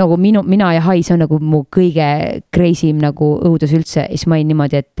nagu mina ja hais on nagu mu kõige crazy'm nagu õudus üldse. Siis ma olin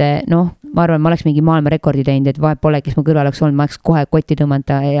niimoodi, et ma arvan, ma oleks mingi maailma rekordi teinud, et vahet pole, kes mu kõrval oleks olnud, ma oleks kohe kotti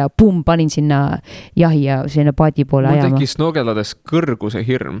tõmmata ja panin sinna jahi ja sinna paadi poole ajama. Mul tekkis snorgeldades kõrguse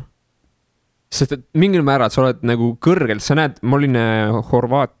hirm. Sest et mingil määral sa oled nagu kõrgelt, sa näed, ma olin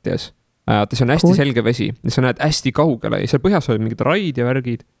Horvaatias, see on hästi selge vesi ja sa näed hästi kaugele ja seal põhjas olid mingid raid ja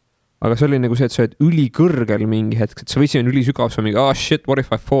värgid. Aga see oli nagu see, et sa oled ülikõrgel mingi hetk, et see vesi on ülisügav, see on mingi, shit, what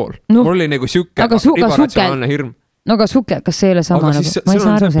if I fall? Mul oli nagu siuke ribaratsionaalne hirm. No aga suke, kas see ei ole sama? Aga siis see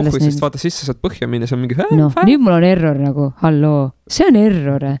on see puhku, sest vaata sisse saad põhja minna, see on mingi... nüüd mul on error nagu, halloo, see on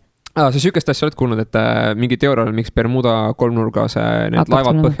error. Sa sükest asja oled kuulnud, et mingi teooria, miks Bermuda kolmnurgas need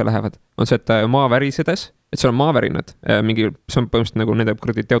laevad põhja lähevad, on see, et maavärisedes, et seal on maavärinad, see on põhimõtteliselt nagu nende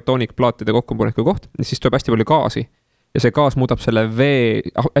tektoonikplaatide kokkupuneku koht, ja siis tuleb hästi palju gaasi. Ja see gaas muudab selle vee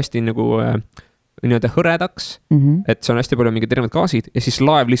hästi nagu nii-öelda hõredaks, et see on hästi palju mingid erinevad gaasid ja siis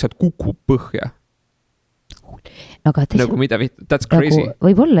laev lihtsalt kukub põhja. Nagu mida, that's crazy.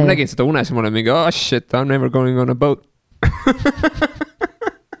 Nagu, ma nägin seda unes ja ma olen mingi, shit, I'm never going on a boat.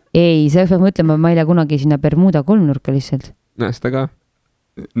 Ei, see peab mõtlema, ma ei lähe kunagi sinna Bermuda kolmnurka lihtsalt. No, seda ka.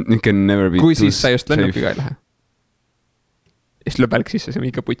 Kui siis sa just lennukiga ei lähe. Ja siis lööb älg sisse, see on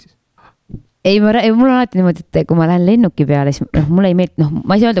ikka putis. Ei, mul on alati niimoodi, et kui ma lähen lennuki peale, siis mulle ei meeldi,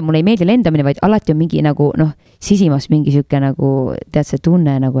 ma ei saa öelda, mulle ei meeldi lendamine, vaid alati on mingi nagu, sisimas mingi siuke nagu, tead see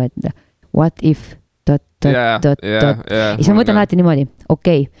tunne nagu, et what if, ja siis ma mõtlen alati niimoodi,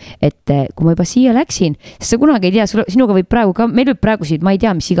 et kui ma juba siia läksin, sest sa kunagi ei tea, sinuga võib praegu ka, meil võib praegu siit, ma ei tea,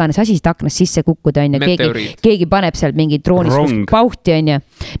 mis iganes asi siit aknast sisse kukkuda, on ja keegi paneb seal mingi droonis pauhti, on ja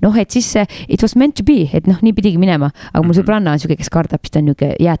et siis it was meant to be, et nii pidigi minema, aga mul sõbranna on siuke, kes kardab, siis ta on niuke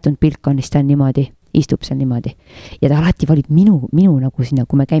jäetunud pilk on, siis ta on niimoodi, istub seal niimoodi ja ta alati valib minu nagu sinna,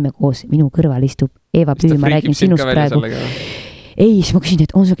 kui me käime koos, minu kõrval istub Eeva Püü, ma räägin sinust praegu. Ei, siis ma küsin,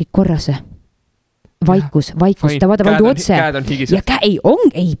 et on sul kõik korras? Vaikus, ta vaata valdu otse. Käed on higised. Ja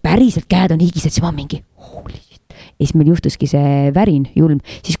ei, päriselt käed on higised, siis ma mingi, holy shit. Ja siis meil juhtuski see värin julm,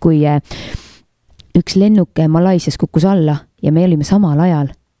 siis kui üks lennuk Malaisias kukkus alla ja me olime samal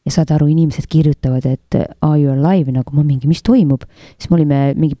ajal ja saad aru, inimesed kirjutavad, et are you alive, nagu ma mingi, mis toimub? Siis me olime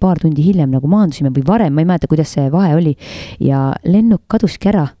mingi paar tundi hiljem nagu maandusime või varem, ma ei mäleta, kuidas see vahe oli ja lennuk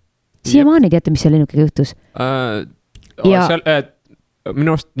kaduski ära. Siiamaani teate, mis see lennukiga juhtus?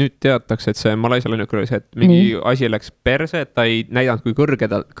 Minu arust nüüd teatakse, et see Malaisia lennuk oli see, et mingi asi läks perse, et ta ei näidanud, kui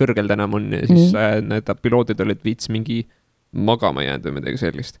kõrgel ta enam on ja siis need piloodid olid viits mingi magama jäänud või midagi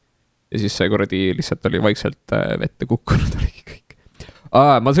sellist. Ja siis see kuradi lihtsalt oli vaikselt vette kukkunud oligi kõik.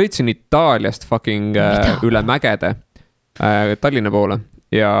 Ma sõitsin Itaaliast üle mägede Tallinna poole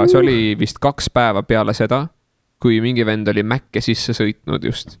ja see oli vist 2 päeva peale seda, kui mingi vend oli Mäkke sisse sõitnud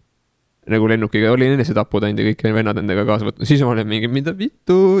just. nagu lennukiga, oli enesetapud ainult ja kõik vennad endaga kaasa võtnud, siis ma olin mingi, mida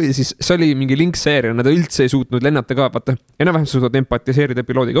vittu, ja siis see oli mingi linkseeria, nad üldse ei suutnud lennata ka, vaata, enam-vähem suudavad empatiseerida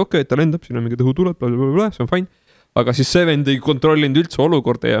piloodiga, okei, ta lendab, siin on mingi tõhutuled, see on fine, aga siis see vend ei kontrollinud üldse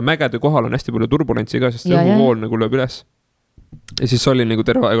olukorda ja mägede kohal on hästi palju turbulentsi ka, sest õhuvool nagu lööb üles. Ja siis oli nagu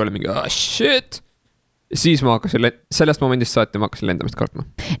terve aeg oli mingi, shit! Siis ma hakkasin, sellest momendist saati ma hakkasin lendamist kartma.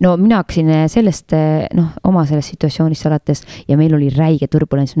 No mina hakkasin sellest, oma sellest situatsioonist alates ja meil oli räige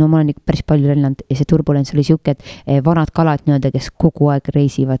turbulents, no ma olen päris palju lennanud ja see turbulents oli siuke, et vanad kalad nii-öelda, kes kogu aeg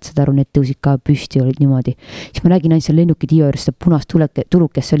reisivad, seda aru, need tõusid ka püsti, olid niimoodi. Siis ma nägin ainult seal lennuki tiiva juures seda punast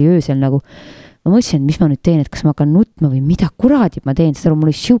tulukest oli öösel nagu. Ma mõtlesin, et mis ma nüüd teen, et kas ma hakkan nutma või mida kuradib ma teen, seda aru,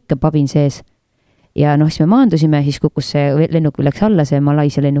 mul oli siuke pabin sees. Ja siis me maandusime, siis kukkus see lennuk läks alla, see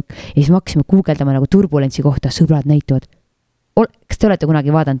Malaisia lennuk ja siis me hakkasime guugeldama nagu turbulentsi kohta, sõbrad näitavad. Kas te olete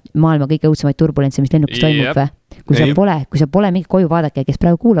kunagi vaadanud maailma kõige õudsemaid turbulentse, mis lennukis toimub või? Kui sa pole mingi koju vaadake, kes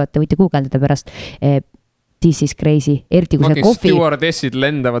praegu kuulavad, te võite guugeldada pärast This is crazy, eriti kui see kohvi... Stewardessid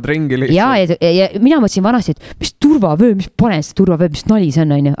lendavad ringi lihtsalt. Ja mina mõtlesin vanasti, et mis turvavöö, mis panen seda turvavöö, mis nali see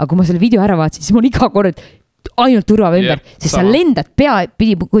on, ja aga kui ma selle video ära vaatasin, siis mul iga kord ainult turvavöö ümber, sest sa lendad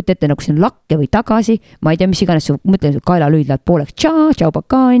pidi kujuta ette, nagu siin on lakke või tagasi, ma ei tea, mis iganes, mõtlen, kaelalüüd läheb pooleks, tšau,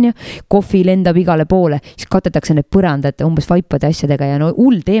 paka, kohvi lendab igale poole, siis katetakse need põrandad umbes vaipade asjadega ja no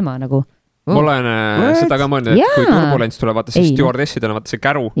hull teema nagu. Ma olen seda ka mõelnud, et kui turbulents tuleb, vaata siis stewardessidel on vaata see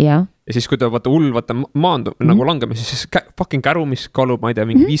käru ja siis kui ta vaata hull maandu nagu langeme, siis fucking käru, mis kaalub, ma ei tea,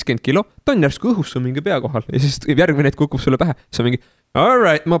 mingi 50 kilo, ta on järsku õhus, on mingi pea kohal ja siis järgmine hetk kukub sulle pähe, see on mingi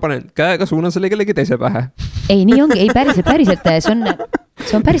alright, ma panen käega suunan selle kellegi teise pähe. Ei, nii ongi, ei päriselt,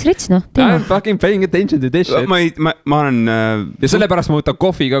 see on päris rets, noh. I'm fucking paying attention to this shit. Ma olen... Ja sellepärast ma võtan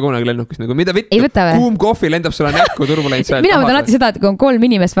kohvi ka kunagi lennukis, nagu mida vittu, kuum kohvi lendab sulle näkku turbulents. Mina võtan alati seda, et kui on 3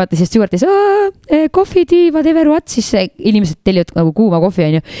 inimest, vaata siis stewardis, kohvi, tea, whatever, what, siis inimesed tellivad nagu kuuma kohvi,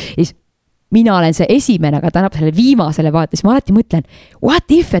 on ju. Siis mina olen see esimene, aga ta annab selle viimasele vaata, siis ma alati mõtlen,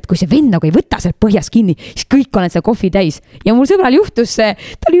 what if, et kui see vend nagu ei võta sealt põhjas kinni, siis kõik olen seda kohvi täis. Ja mul sõbral juhtus see,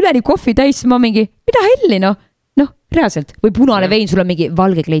 ta oli üleni kohvi täis, ma mingi, mida helli, noh, reaalselt. Või punane vein, sul on mingi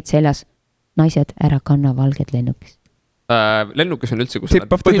valge kleit seljas. Naised, ära kanna valged lennukis. Lennukis on üldse, kui sa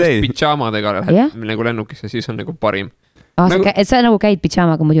põhimõtteliselt pitšaamadega lähed nagu lennukis ja siis on nagu parim. Sa nagu käid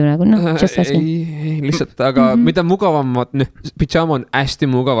pitšaamaga muidu nagu, just asking. Ei, lihtsalt, aga mida mugavamad, pitšaama on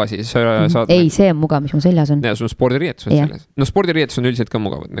hästi mugav asi. Ei, see on mugav, mis mu seljas on. Ja sul on spordiriietus on seljas. No spordiriietus on üldiselt ka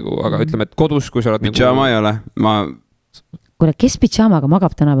mugavad, aga ütleme, et kodus, kui sa oled... Pitšaama ei ole, Kuule, kes pitšaamaga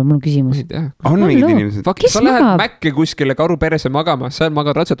magab tänapäeval, mul on küsimus. On mingid inimesed. Sa lähed mäkke kuskile karu perese magama, sa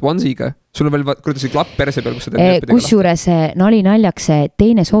magad ratsalt onesiga. Sul on veel kuidas see klapp perese peal, kus sa teed kusjuures nali naljaks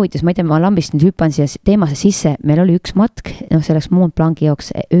teine soovitus, ma ei tea, ma lambist nüüd hüppan siia teemasse sisse, meil oli üks matk, selleks Mont Blanci jooks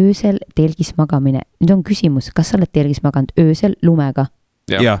öösel telgis magamine. Nüüd on küsimus, kas sa oled telgis maganud öösel lumega?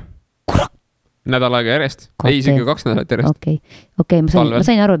 Jah. Nädal aega järjest. Ei, isegi 2 nädalat järjest. Okei, ma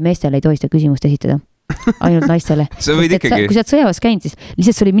sain aru, et meestel ei tohi seda küsimust esitada. Ainult naistele. Sa võid ikkagi. Kui sa oled sõjaväes käinud, siis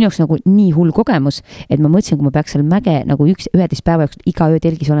lihtsalt see oli minu jaoks nagu nii hull kogemus, et ma mõtlesin, kui ma peaks seal mäge nagu 11 päeva jooksul iga öö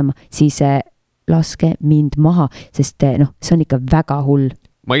telgis olema, siis laske mind maha, sest see on ikka väga hull.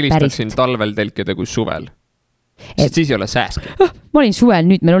 Ma ilistaksin talvel telkida kui suvel. Sest siis ei ole sääski. Ma olin suvel,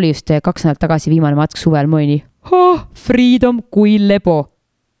 nüüd meil oli just 2 nädalat tagasi viimane matk suvel, ma olin freedom kui lebo.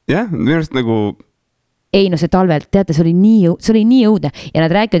 Jah, minu arust nagu... Ei, see talvel, teate, see oli nii õudne ja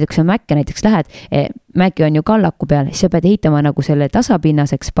nad rääkivad, kui sa Mäkke näiteks lähed, Mäkke on ju kallaku peal, siis sa pead ehitama nagu selle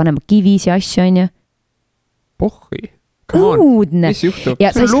tasapinnaseks, panema kivis ja asju, on ju. Pohhi. Õudne. Mis juhtub?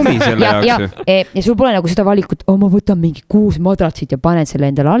 See on lumi selle jaoks. Ja sul pole nagu seda valikut, ma võtan mingi 6 madratsit ja panen selle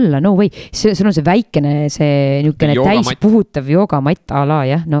endale alla, no või. Sul on see väikene, see niukene täispuhutav joogamatt ala,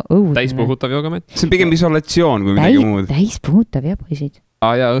 jah, no õudne. Täispuhutav joogamatt? See on pigem isolatsioon kui midagi muud. Täispuhutav, jah, poisid.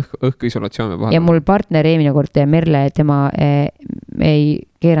 Ja õhku-isolatsioon või ja mul partner eelmine kord Merle, tema ei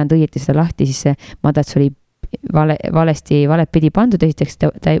keeranud õieti seda lahti, siis see madrats oli valet pidi pandud, esiteks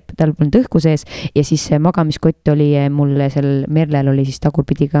tal polnud õhku sees ja siis magamiskott oli mul seal Merlel oli siis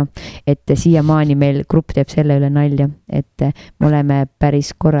tagurpidi ka, et siiamaani meil grupp teeb selle üle nalja, et me oleme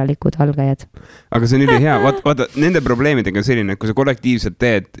päris korralikud algajad. Aga see on ülihea, vaata, nende probleemidega on selline, kui sa kollektiivselt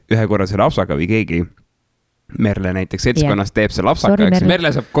teed ühe korra selle lapsaga või keegi Merle näiteks seltskonnas teeb see lapsaka, eks Merle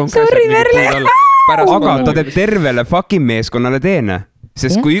saab konkreetselt aga ta teeb tervele fucking meeskonnale teene.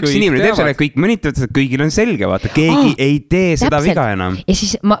 Sest kui üks inimene teeb selle, kõik mõnitavad, et kõigil on selge, vaata, keegi ei tee seda viga enam. Ja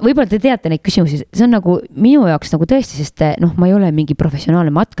siis võib-olla te teate neid küsimusi, see on nagu minu jaoks nagu tõesti, sest ma ei ole mingi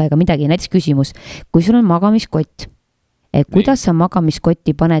professionaalne matka ega midagi, näiteks küsimus, kui sul on magamiskott, kuidas sa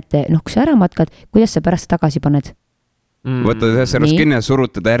magamiskotti paned, kui sa ära matkad, kuidas sa pärast tagasi paned? Võtta sellest kinni ja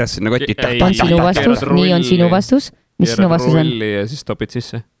surutada järjest sinna kotti. On sinu vastus, nii on sinu vastus. Mis sinu vastus on? Ja siis topid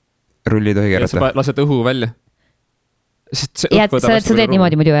sisse. rulli ei tohi keerata. Lased õhu välja. Ja sa teed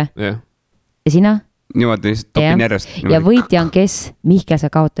niimoodi muidu või? Ja sina? Niimoodi lihtsalt topin järjest. Ja võitja on kes? Mihkel, sa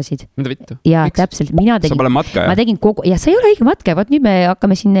kaotasid. Mida vittu? Ja täpselt, mina tegin. Sa pole matka, ma tegin kogu, ja sa ei ole õige matka, vaat nüüd me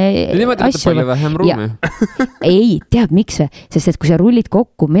hakkame siin asju. Palju vähem ruumi. Ei, tead miks või? Sest et kui sa rullid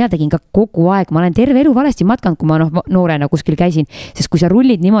kokku, mina tegin ka kogu aeg, ma olen terve elu valesti matkanud, kui ma noorena kuskil käisin, sest kui sa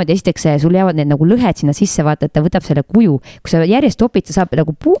rullid niimoodi, esiteks sul jäävad need nagu lõhed sinna sisse, vaata, et ta võtab selle kuju. Kui sa järjest topid, sa saab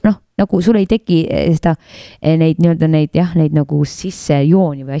nagu nagu sul ei teki seda, neid nagu sisse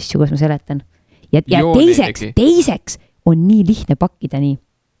jooni või asju, kus ma seletan. Ja teiseks on nii lihtne pakkida nii.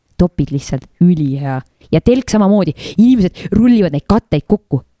 Topid lihtsalt ülihea. Ja telk samamoodi. Inimesed rullivad neid katteid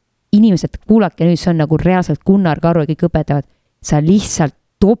kokku. Inimesed, kuulake nüüd, see on nagu reaalselt Gunnar Karu ja kõik õpetavad. Sa lihtsalt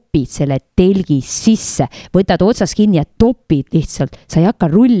topid selle telgi sisse. Võtad otsast kinni ja topid lihtsalt. Sa ei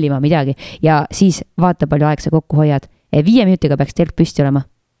hakka rullima midagi. Ja siis vaata palju aeg sa kokku hoiad. 5 minutiga peaks telk püsti olema.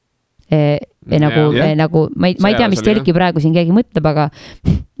 Nagu ma ei tea, mis telki praegu siin keegi mõtleb, aga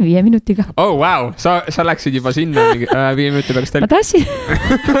 5 minutiga. Oh, wow, sa läksid juba sinna 5 minuti pärast telk. Ma tassin.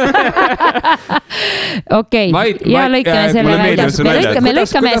 Okei, ja lõikame selle välja. Me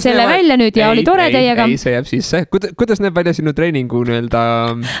lõikame selle välja nüüd ja oli tore teiega. Ei, see jääb sisse. Kuidas näeb välja sinu treeningu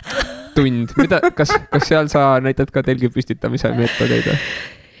tund? Kas seal sa näitad ka telgi püstitamise meetodeid?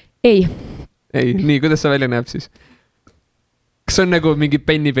 Ei, nii, kuidas sa välja näeb siis? Kas on nagu mingi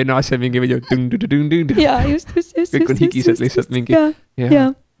penni asja, mingi video? Jaa, just. Kõik on higised lihtsalt mingi.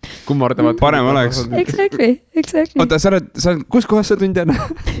 Jaa. Kummardavad. Parem oleks. Exactly. Oota, sa oled, kus kohas sa tunde on?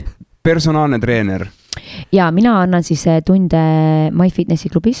 Personaalne treener. Ja mina annan siis tunde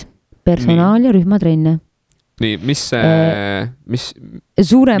MyFitnessi klubis. Personaal- ja rühmatreener. Nii, mis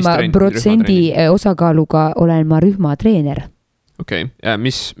suurema protsendi osakaaluga olen ma rühmatreener. Okei,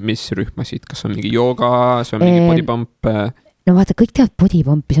 mis rühmasid? Kas on mingi jooga, see on mingi bodypump? No vaata, kõik teavad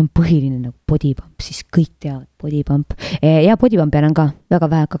bodypumpi, see on põhiline nagu bodypump, siis kõik teavad bodypump. Ja bodypumpi annan ka, väga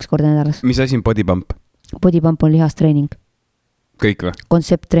vähe, 2 korda nädalas. Mis asi on bodypump? Bodypump on lihastreening. Kõik või?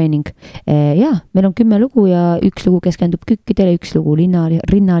 Kontsepttreening. Jaa, meil on 10 lugu ja 1 lugu keskendub kükkidele, 1 lugu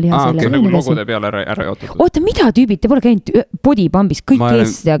rinnalihasele. See on nagu logude peale ära jaotatud. Oota, mida tüübid, te pole käinud bodypumpis, kõik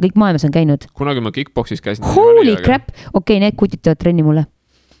Eestis ja kõik maailmas on käinud. Kunagi ma kickboxis käisin. Holy crap, okei, need kutitavad trenni mulle.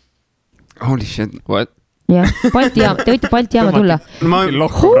 Holy shit. What? Jah, Balti jaama, te võite Balti jaama tulla.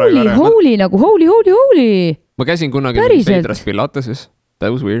 Holy. Holy. Ma käisin kunagi veidras pilateses.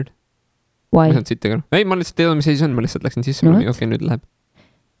 That was weird. Why? Ma saanud siit ega. Ei, ma lihtsalt teada, mis seis on, ma lihtsalt läksin sisse. Okei, nüüd läheb.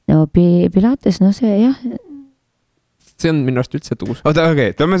 No pilates, no see jah. See on minu arust üldse tuus. Oota,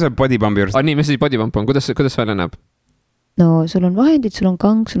 okei, toome see bodypumpi juures. Nii, mis see bodypump on? Kuidas välja näeb? No sul on vahendid, sul on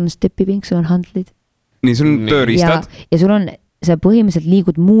kang, sul on stepiping, sul on handlid. Nii, sul on tööriistad. Ja sul on, sa põhimõtteliselt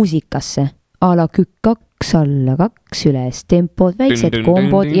liigud muusikasse. A la kükk 2 alla 2 üles, tempod, väiksed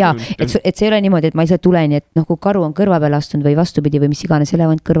kombod ja et see ei ole niimoodi, et ma ise tuleni, et kui karu on kõrva peale astunud või vastupidi või mis iganes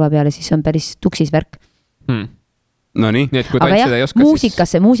elevant kõrva peale, siis on päris tuksis värk. No nii. Nii, et kui tantsida ei oska,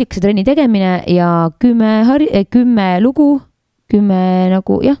 muusikasse trenni tegemine ja 10 lugu, 10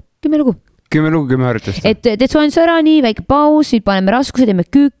 lugu. 10 lugu, 10 harjutust. Et teed soojendus ära, nii väike paus, nüüd paneme raskuse, teeme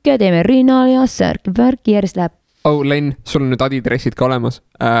kükke, teeme rinnalihas, värki järjest läheb. Oh, Len, sul on nüüd adidressid ka olemas.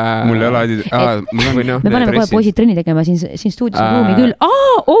 Mul ei ole me paneme kohe poisid trenni tegema, siin stuudios on ruumi küll.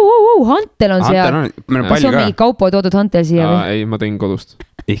 Hantel on seal. Kas on mingi kaupo toodud Hantel siia või? Ei, ma tõin kodust.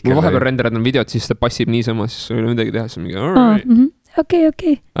 Mul vahepeal renderid on videod, siis ta passib niisama, siis sul ei ole midagi teha, siis on mingi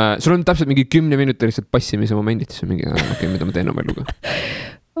Okei. Sul on täpselt mingi 10 minutit lihtsalt passimise momendid, siis on mingi, mida ma teen oma eluga.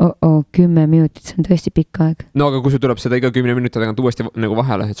 10 minutit, see on tõesti pikk aeg. No aga kui sul tuleb seda iga 10 minutit tagant uuesti nagu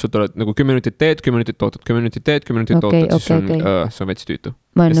vahele, et sul tuleb nagu 10 minutit teed, 10 minutit ootad, 10 minutit teed, 10 minutit ootad, siis see on veits tüütu.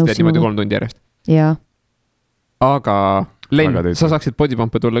 Sest teed niimoodi 3 tundi järjest. Jaa. Aga Len, sa saaksid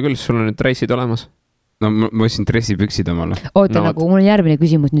bodypumpe tulla küll, sul on nüüd dressid olemas. No ma ostsin dressipüksid omale. Oota, nagu mul on järgmine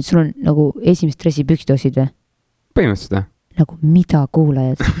küsimus, nüüd sul on nagu esimest dressipüksid ostsid või? Põhimõtteliselt jah. Nagu mida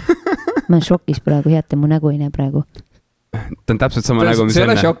kuulajad? Ma olen šokis praegu, heate mu nägu ei näe praegu. Ta on täpselt sama nägu, mis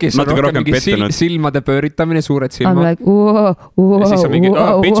enne. Natuke rohkem pettunud. Silmade pööritamine, suured silmad. I'm like, wow. Siis on mingi,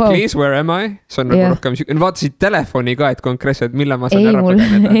 bitch, please, where am I? See on nagu rohkem, vaatasid telefoni ka, et konkreetselt, mille ma saan ära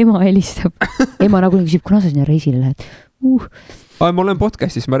põgeneda. Ema helistab. Ema nagu küsib, kuna sa sinna reisile lähed? Ma olen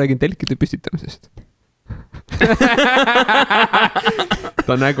podcastis, ma räägin telkide püstitamisest.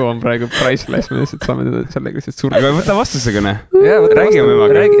 Ta nägu on praegu priceless, me lihtsalt saame teda sellega lihtsalt surma. Aga võta vastuse kõne. Räägime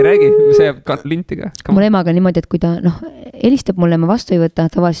emaga. Räägi, see jääb lintiga. Mul emaga niimoodi, et kui ta helistab mulle, ma vastu ei võta,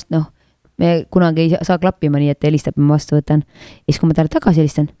 tavaliselt me kunagi ei saa klappima nii, et helistab, ma vastu võtan. Ja siis kui ma talle tagasi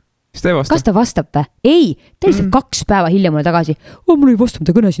helistan, kas ta vastab või? Ei, ta helistab 2 päeva hiljem mulle tagasi. Mul ei vastanud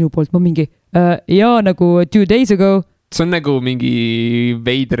ta kõne sinu poolt, ma mingi, nagu 2 days ago. see on nagu mingi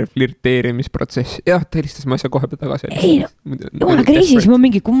veider flirteerimisprotsess. Jah, ta helistas ma asja kohe peal tagasi. Ei, jumala kriisis,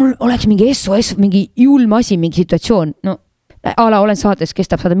 kui mul oleks mingi SOS, mingi julm asi, mingi situatsioon. No, olen saates,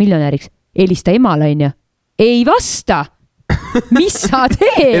 kes tahab saada miljonäriks. Helista emale, on ju. Ei vasta! Mis sa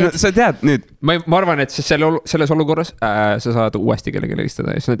teed? No, sa tead nüüd. Ma arvan, et selles olukorras sa saad uuesti kellelegi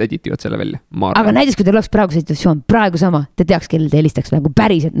helistada ja siis nad editivad selle välja. Aga näiteks, kui teil oleks praegu situatsioon, praegu sama, te teaks, kellel te helistaks nagu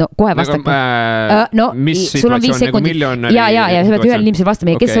päriselt, no kohe vastake. Mis sul on 5 sekundit. Ja sa pead ühel inimesel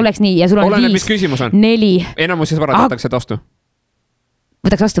vastama, kes oleks nii ja sul on 5, 4. Enamus siis varatakse, et vastu.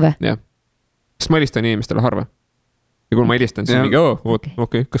 Võtaks vastu või? Jah. Sest ma helistan inimestele harva. Ja kui ma helistan, siis mingi,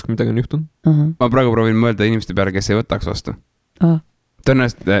 okei, kas midagi on juhtunud? Ma praegu proovin mõelda inimeste peale, kes ei võtaks vastu.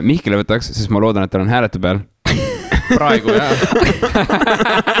 Tõenäoliselt Mihkile võtaks, sest ma loodan, et tal on hääletu peal. Praegu, jah.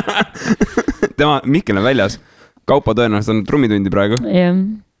 Mihkel on väljas. Kaupo tõenäoliselt on trummitundi praegu. Jah.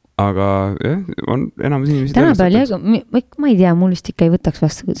 Aga on enamus inimesi. Tänapäeval, ma ei tea, mul vist ikka ei võtaks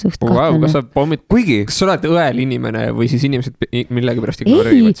vastu suht kahtlane. Kas sa pommid, kas sa oled õel inimene või siis inimesed millegi pärast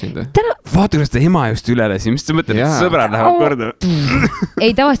ignoreerivad sind? Vaata, kuidas ta ema just üle lasi, mis sa mõtled, et sõbrad lähevad korda?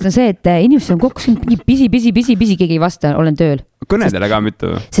 Ei, tavaliselt on see, et inimesed on kokku pisi, keegi ei vasta, olen tööl. Kõnedele ka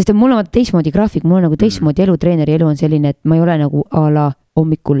mitu. Sest mul on teistmoodi graafik, mul on nagu teistmoodi elu, treeneri elu on selline, et ma ei ole nagu a la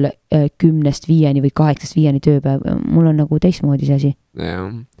hommikul 10-5 või 8-5 tööpäev. Mul on nagu teistmoodi see asi.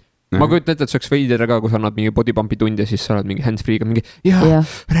 Jah. Ma kujutan ette, et see oleks veider ka, kui sa annad mingi bodypumpi tund ja siis sa oled mingi hands-free'ga mingi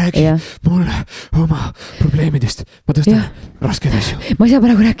räägi mulle oma probleemidest. Ma tõstan raskeid asju. Ma ei saa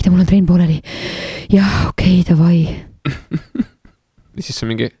praegu rääkida, mul on treen pooleli. Jah, okei, davai. Ja siis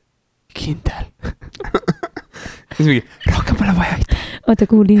see mingi kindel. Siis mingi rohkem pole vaja. Oota,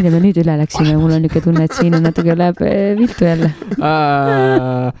 kuhu liinile me nüüd üle läksime? Mul on niisugune tunne, et siin on natuke läheb viltu jälle.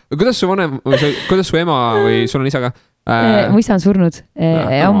 Kuidas su ema või sul on isa ka? Mu isa on surnud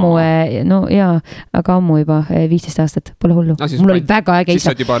ammu, no jaa, aga ammu juba 15 aastat, pole hullu. Mul oli väga äge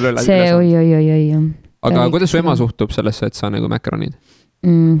isa. See, oi. Aga kuidas su ema suhtub sellesse, et sa nagu makaronid?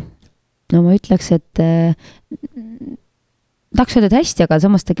 No ma ütleks, et tahaks öelda, et hästi, aga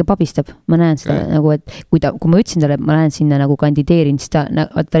samas ta ikka pabistab. Ma näen seda nagu, et kui ma ütlesin talle, et ma lähen sinna nagu kandideerin, siis ta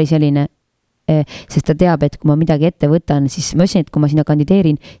oli selline, sest ta teab, et kui ma midagi ette võtan, siis ma ütlesin, et kui ma sinna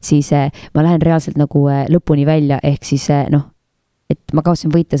kandideerin, siis ma lähen reaalselt nagu lõpuni välja, ehk siis et ma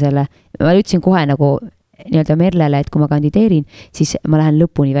kavatsen võita selle. Ma ütlesin kohe nagu nii-öelda Merlele, et kui ma kandideerin, siis ma lähen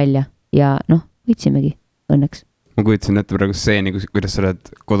lõpuni välja ja võitsimegi õnneks. Ma kujutasin ette praegu seeni, kuidas sa oled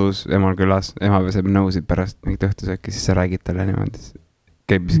kodus emal külas, ema peseb nõusid pärast mingit õhtusööki, siis sa räägid talle niimoodi.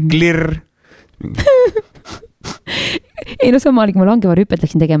 Käib klirr. Ei sama oli, kui ma langevarju hüpet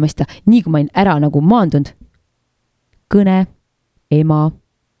läksin tegema, siis nii kui ma olin ära nagu maandunud. Kõne, ema,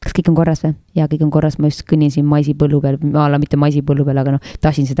 kas kõik on korras või? Ja kõik on korras, ma just kõnnin siin maisipõllu peal, mitte maisipõllu peal, aga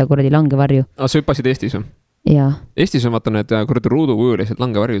tasin seda kuradi langevarju. Sa hüppasid Eestis või? Jaa. Eestis on vaata need kuradi ruudukujulised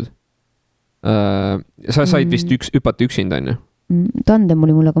langevarjud. Sa said vist hüpata üksinda, on ju? Tandem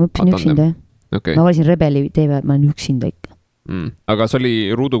oli mul, aga ma hüppasin üksinda. Okay. Ma valisin rebeli teeme, ma olen üksinda ikka. Aga see oli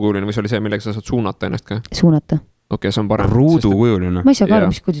ruudukujuline või see oli see, millega sa saad suunata ennast ka? Suunata. Okei, see on parem. Ruudukujuline? Ma ei saa ka aru,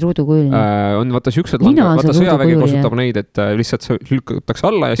 mis kuidas ruudukujuline. On vaata siuksed vaata sõjavägi kasutab neid, et lihtsalt see lükatakse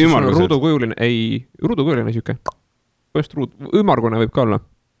alla ja siis on ruudukujuline. Ei, ruudukujuline siuke. Ümargune võib ka olla.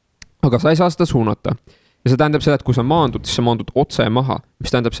 Aga sa ei saa seda suunata. Ja see tähendab seda, et kui sa maandud, siis sa maandud otse maha.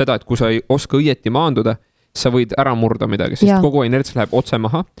 Mis tähendab seda, et kui sa ei oska õieti maanduda, sa võid ära murda midagi, sest kogu inerts läheb otse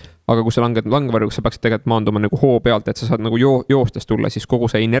maha. Aga kui sa langed langevarjuga, sa peaksid tegelikult maanduma nagu hoo pealt, et sa saad nagu joostes tulla, siis kogu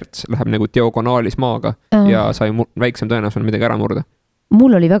see inerts läheb nagu diagonaalis maaga ja sa ei väiksem tõenäosus midagi ära murda.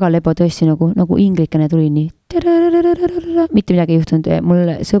 Mul oli väga lebo tõesti nagu inglikene tuli nii. Mitte midagi ei juhtunud. Mul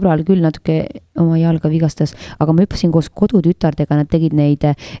sõbral küll natuke oma jalga vigastas, aga ma hüppasin koos kodutütardega, nad tegid neid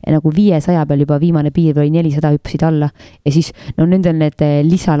nagu 500 peal juba viimane piir või 400 hüppasid alla ja siis nendel need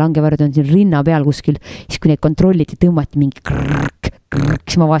lisalangevarjud on siin rinna peal kuskil, siis kui neid kontrolliti, tõmmati mingi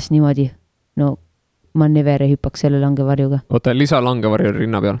siis ma vaatasin niimoodi, ma never ei hüppaks selle langevarjuga. Oota, lisalangevarju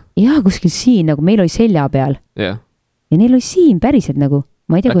rinna peal? Jaa, kuskil siin, nagu meil oli selja peal. Jah. Ja neil oli siin päriselt nagu,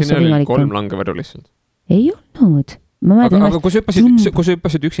 ma ei tea, kus see võimalik on. 3 langevarju lihtsalt? Ei olnud. Aga kui sa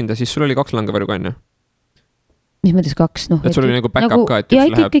hüppasid üksinda, siis sul oli 2 langevarju ka, on ju? Mis mõttes 2? Et sul oli nagu back-up ka, et üks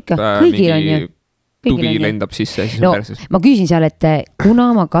läheb mingi tuvi lendab sisse. Ma küsin seal, et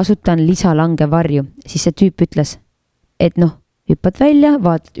kuna ma kasutan lisalangevarju, siis see tüüp ütles, et hüppad välja,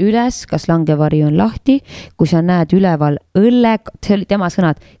 vaatad üles, kas langevarju on lahti, kui sa näed üleval õlle, see oli tema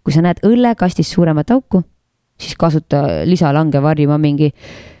sõnad, kui sa näed õllekastist suuremat auku, siis kasuta lisalangevarju, ma mingi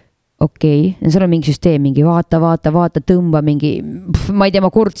okei, seal on mingi süsteem, mingi vaata, tõmba mingi, ma ei tea,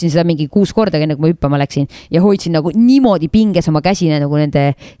 ma kordsin seda mingi 6 korda, enne kui ma hüppama läksin ja hoidsin nagu niimoodi pinges oma käsine nagu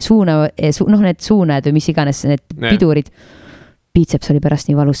nende need suunad või mis iganes need pidurid. Biitseps oli pärast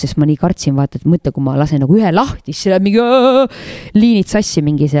nii valus, sest ma nii kartsin, vaata, et mõtle, kui ma lasen nagu ühe lahti, siis läheb mingi liinid sassi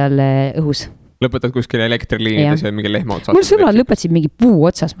mingi seal õhus. Lõpetad kuskil elektriliinides ja mingi lehma otsas. Mul sõbrad lõpetasid mingi puu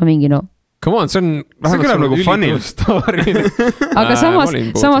otsas, ma mingi Come on, see on vähemalt nagu funny. Aga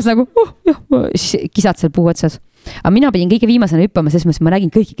samas nagu, siis kisad seal puu otsas. Aga mina pidin kõige viimasena hüppama, sest ma nägin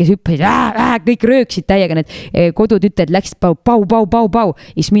kõiki, kes hüppasid, kõik rööksid täiega, need kodutütted läksid pau.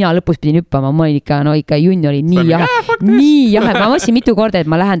 Siis mina lõpus pidin hüppama, ma olin ikka junn oli nii jahe. Ma mõtlesin mitu korda, et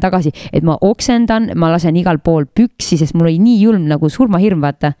ma lähen tagasi, et ma oksendan, ma lasen igal pool püksi, sest mul oli nii julm nagu surmahirm,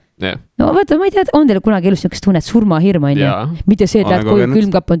 vaata. No vaata, ma ei tea, on teil kunagi elus niisugust tunnet surmahirm, on ju? Mitte see, et lähed koju,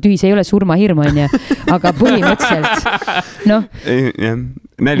 külmkapp on tühi, see ei ole surmahirm, on ju. Aga põhimõtteliselt,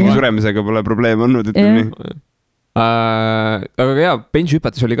 nälgi suremisega pole probleem olnud, ütleme nii. Aga jaa, bench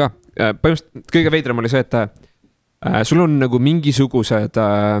hüpates oli ka. Põhimõtteliselt kõige veidram oli see, et sul on nagu mingisugused,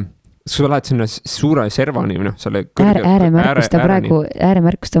 sa lähed sinna suure servani või selle ääremärkust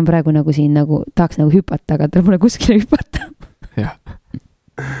on praegu nagu siin nagu tahaks nagu hüpata, aga tal pole kuskile hüpata. Jah.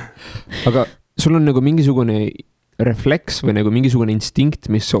 Aga sul on nagu mingisugune refleks või nagu mingisugune instinkt,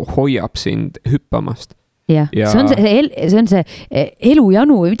 mis hoiab sind hüppamast. Ja. See on see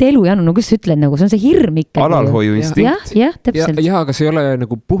elujanu või mitte elujanu, no kus sa ütled, nagu see on see hirm ikka. Alalhoiu instinkt. Ja, täpselt. Ja, aga see ei ole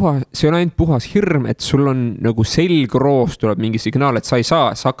nagu see ei ole ainult puhas hirm, et sul on nagu selgroos tuleb mingi signaal, et sa ei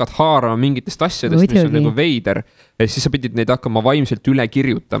saa, sa hakkad haarama mingitest asjadest, mis on nagu veider. Ja siis sa pidid neid hakkama vaimselt üle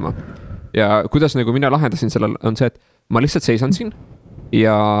kirjutama. Ja kuidas nagu mina lahendasin sellel on see, et ma lihtsalt seisan siin.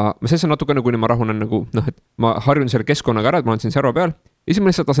 Ja ma seisan natukene, kuni ma rahunen nagu, et ma harjun selle keskkonnaga ära, et ma olen siin serva peal. Ja siis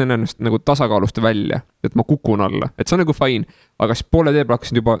ma lihtsalt lasen ennast nagu tasakaalust välja, et ma kukun alla, et see on nagu fine. Aga siis poole tee peal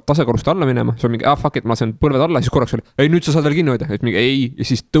hakkasin juba tasakaalust alla minema, siis on mingi, fuck it, ma lasen põlved alla, siis korraks oli, ei nüüd sa saad veel kinni hoida, et mingi ei, ja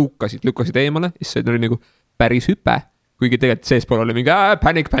siis lükkasid eemale, siis see oli nagu päris hüpe, kuigi tegelikult seespool oli mingi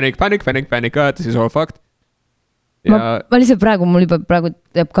panic, siis all fucked. Ja... Ma lihtsalt mul juba praegu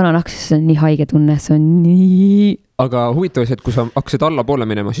teeb kananahk, sest see on nii haige tunne, see on nii... Aga huvitav see, et kui sa hakkasid alla poole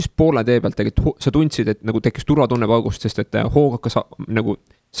minema, siis poole tee pealt tegelikult sa tundsid, et nagu tekkis turvatunne paugust, sest et hoog hakkas nagu,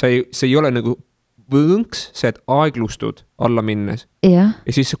 see ei ole nagu võnks, see, et aeglustud alla minnes. Ja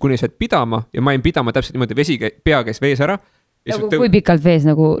siis kuni sa pidama, ja ma jäin pidama täpselt niimoodi, pea käis vees ära. Nagu kui pikalt vees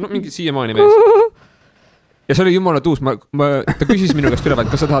nagu... No mingi siiamaani vees. Ja see oli jumala tuus, ta küsis minu käest üle,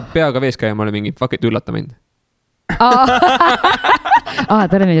 et kas sa tahad peaga vees käia, ma olin mingi, fuck it, üllata mind.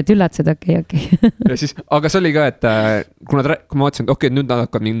 Talle meeldib üllatused, okei. Ja siis, aga see oli ka, et kui ma vaatasin, et okei, nüüd nad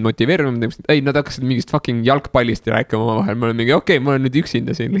hakkavad mind motiveerima, ei, nad hakkasid mingist fucking jalgpallist rääkima oma vahel, ma olen mingi, okei, ma olen nüüd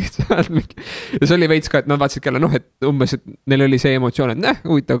üksinda siin lihtsalt. Ja see oli veits ka, et nad vaatasid kelle, et umbes, et neil oli see emotsioon, et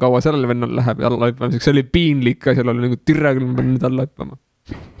huvitav kaua sellele vennal läheb alla hüppamiseks, see oli piinlik ka, seal oli nagu tirra küll, ma pean nüüd alla hüppama.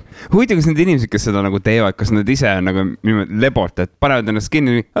 Huvitav, kas need inimesed, kes seda nagu teevad, kas nad ise nagu lebort, et panevad ennast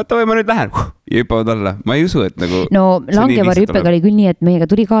kinni, või ma nüüd lähen ja hüppavad alla. Ma ei usu, et nagu... No langevari hüppega oli küll nii, et meiega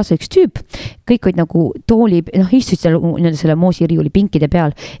tuli kaasa üks tüüp, kõik olid nagu tooli, istusid selle moosiriiuli pinkide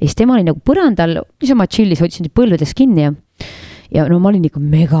peal ja siis tema oli nagu põrandal, niisama chillis, hoidsin põlvedes kinni ja no ma olin ikka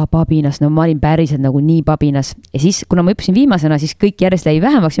mega pabinas, no ma olin päriselt nagu nii pabinas ja siis, kuna ma hüppasin viimasena, siis kõik järjest läi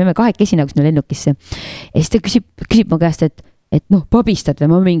vähemaks ja me kahekesi nagu sinna lennukisse ja siis ta küsib mu käest, et pabistad või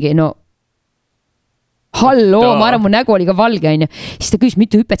ma mingi, halloo, ma arvan, mu nägu oli ka valge, on ju. Siis ta küsis,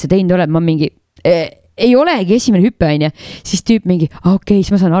 mitu hüpet sa teinud oled, ma mingi, ei olegi esimene hüpe, on ju. Siis tüüp mingi, okei,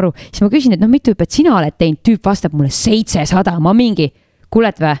 siis ma saan aru. Siis ma küsin, et mitu hüpet sina oled teinud, tüüp vastab mulle 700, ma mingi,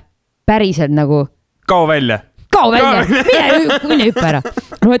 kuulet või, päriselt nagu. Kao välja, mine hüppe ära.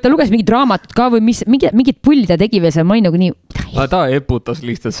 No, et ta luges mingid raamatut ka või mingit pulli ta tegi veel seal, ma olin nagu nii... Ta eputas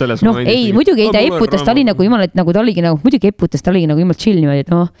lihtsalt selles momendis. Ei, muidugi ei, ta eputas, ta oli nagu jumal, et nagu ta oligi nagu, muidugi eputas, ta oligi nagu jumal chill niimoodi,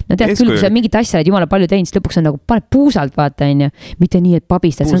 et no tead küll, kui sa mingit asja oled jumala palju teinud, siis lõpuks on nagu paned puusalt, vaata, on ju, mitte nii, et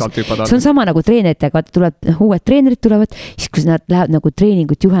pabistad. See on sama nagu treeneritega, vaata, tulevad, uued treenerid tulevad, siis kui nad lähevad nagu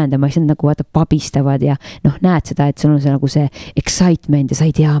treeningut juhendama, siis nad nagu vaata pabistavad ja näed seda, et sul on see nagu see excitement ja sa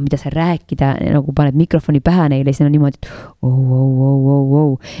ei tea, mida sa rääkida, nagu paned mikrofoni pähe neile, siis on niimoodi,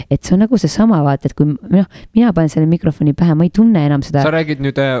 et see on nagu see sama, vaata, et kui mina panen selle mikrofoni pähe, ma ei tunne enam seda. Sa räägid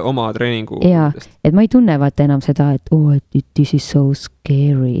nüüd oma treeningu. Jaa, et ma ei tunne vaata enam seda, et this is so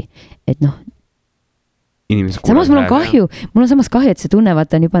scary, et samas mul on samas kahju, et see tunne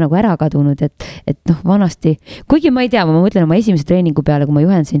vaata on juba nagu ära kadunud, et vanasti, kuigi ma ei tea, ma mõtlen oma esimese treeningu peale, kui ma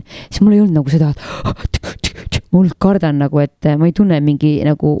juhendasin, siis mul ei olnud nagu seda, mul kardan nagu, et ma ei tunne mingi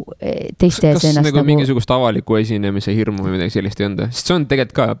nagu teiste ees ennast nagu mingisugust avaliku esinemise hirmu või midagi sellist ei olnud? Sest see on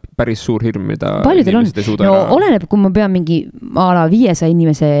tegelikult ka päris suur hirm, mida paljudel on. No oleneb, kui ma pean mingi ala 500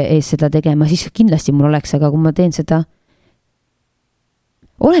 inimese ees seda tegema, siis kindlasti mul oleks, aga kui ma teen seda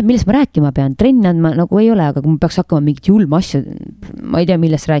oleneb, millest ma rääkima pean. Trenni andma nagu ei ole, aga kui ma peaks hakkama mingit julma asju, ma ei tea,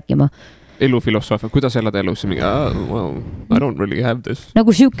 millest rääkima. Elufilosoofia, kuidas elada elus? Mingi, wow, I don't really have this.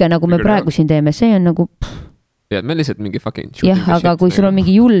 Nagu siuke, nagu me praegu siin teeme, see on nagu... Ja, me lihtsalt mingi fucking... Jah, aga kui sul on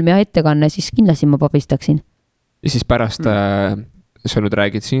mingi julm ja ettekanne, siis kindlasti ma pabistaksin. Ja siis pärast sa nüüd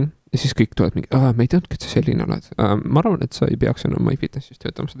räägid siin ja siis kõik tulevad mingi, me ei teadnud, et sa selline oled. Ma arvan, et sa ei peaks enam MyFitnessis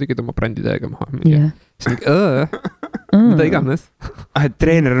töötama, sa tegid oma brändi täiega maha. Siis mida iganes.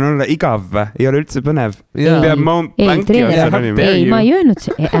 Treener on olla igav, ei ole üldse põnev. Peab Mont Blanci ei, ma ei öelnud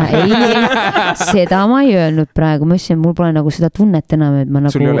seda ma ei öelnud praegu, ma ütlesin, mul pole nagu seda tunnet enam, et ma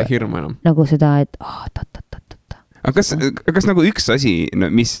nagu... Sul ei ole hirmu enam. Nagu seda, et Aga kas nagu üks asi,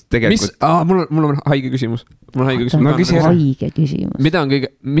 mis tegelikult... Mul on haige küsimus. Haige küsimus.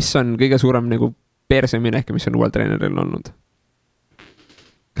 Mis on kõige suurem nagu perseminek, mis on uuel treeneril olnud?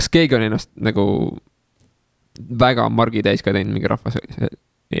 Kas keegi on ennast nagu väga margi täis ka teinud mingi rahvas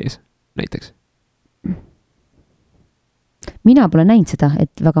ees näiteks? Mina pole näinud seda,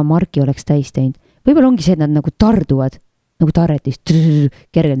 et väga margi oleks täis teinud. Võib-olla ongi see, et nad nagu tarduvad. Nagu tarretis,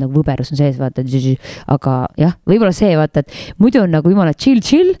 kergelt nagu võberus on sees, vaata, aga jah, võib-olla see, vaata, et muidu on nagu jumala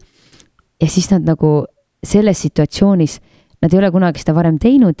chill ja siis nad nagu selles situatsioonis, nad ei ole kunagi seda varem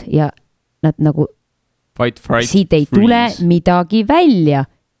teinud ja nad nagu siit ei tule midagi välja.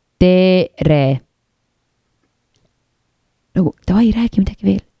 Tere. Nagu, davai, räägi midagi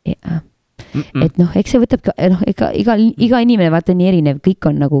veel. Et noh, eks see võtab ka, iga inimene vaata nii erinev,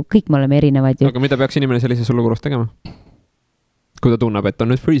 kõik me oleme erinevad. Aga mida peaks inimene sellises olukorras tegema? Kui ta tunneb, et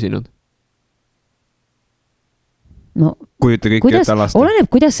on nüüd freezinud? No, kujuta kõike, et alastab. Oleneb,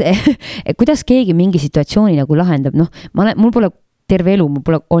 kuidas keegi mingi situatsiooni nagu lahendab. Noh, mul pole terve elu, mul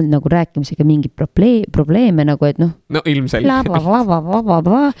pole olnud nagu rääkimisega mingi probleeme nagu, et noh. No ilmselgelt.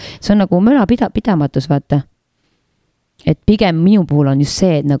 See on nagu möla pidamatus, vaata. Et pigem minu puhul on just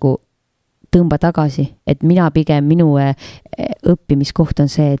see, et nagu tõmba tagasi. Et minu õppimiskoht on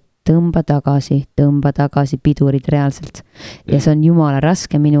see, et tõmba tagasi pidurid reaalselt. Ja see on jumala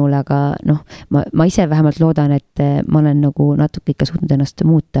raske minul, aga noh, ma ise vähemalt loodan, et ma olen nagu natuke ikka suutnud ennast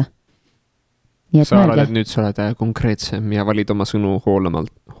muuta. Sa oled, et nüüd sa oled konkreetsem ja valid oma sõnu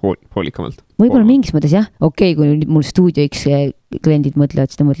hoolikamalt. Võib-olla mingis mõttes jah. Okei, kui mul Stuudio X kliendid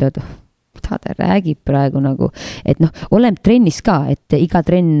mõtlevad, siis ta mõtlevad, mida ta räägib praegu nagu, et noh, olen trennis ka, et iga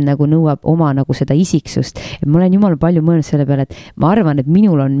trenn nagu nõuab oma nagu seda isiksust. Et ma olen jumala palju mõelnud selle peale, et ma arvan, et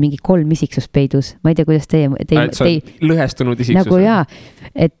minul on mingi 3 isiksust peidus. Ma ei tea, kuidas teie lõhestunud isiksus. Nagu jaa,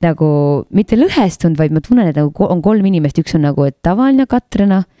 et nagu mitte lõhestunud, vaid ma tunnen, et nagu on 3 inimest, üks on nagu tavaline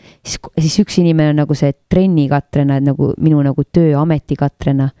Katrena, siis üks inimene on nagu see trenni Katrena, et nagu minu nagu tööameti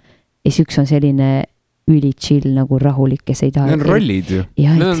Katrena, ja siis üks on selline üli chill nagu rahulik, kes ei taha... Need on rollid ju.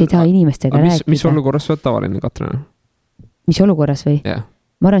 Ja, et ei taha inimestega rääkida. Mis olukorras sa oled tavaline Katrena? Mis olukorras või? Yeah.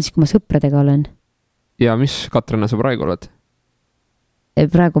 Ma arvan siis, kui ma sõpradega olen. Ja mis Katrena sa praegu oled?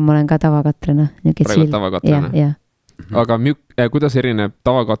 Praegu ma olen ka tavakatrena. Praegu tavakatrena? Ja. Aga kuidas erineb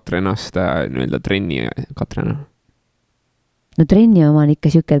tavakatrenast nii-öelda trenni Katrena? No trenni oma on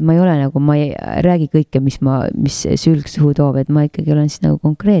ikka siuke, et ma ei ole nagu, ma ei räägi kõike, mis sülg suhu toob, et ma ikkagi olen siis nagu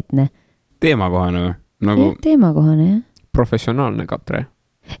konkreetne. Teemakohane või? Nagu... Teemakohane, jah. Professionaalne Katre.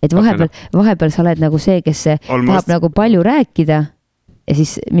 Et vahepeal sa oled nagu see, kes tahab nagu palju rääkida ja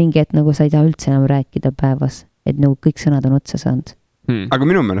siis mingi hetk nagu sa ei taha üldse enam rääkida päevas, et nagu kõik sõnad on otsa saanud. Aga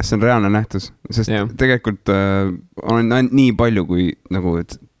minu meelest see on reaalne nähtus, sest tegelikult on nii palju, kui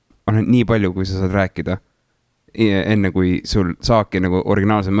sa saad rääkida enne kui sul saabki nagu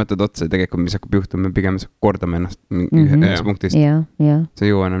originaalsed mõtted otsa ja tegelikult mis hakkab juhtuma, me pigem kordame ennast ühes punktist. See ei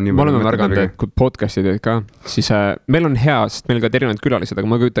jõua enam nii palju. Me oleme märganud, et kui podcasti teed ka, siis meil on hea, sest meil ka erinevad külalised, aga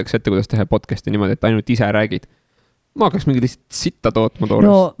ma kujutaks ette, kuidas teha podcasti niimoodi, et ainult ise räägid. Ma hakkaks mingi lihtsalt sitta tootma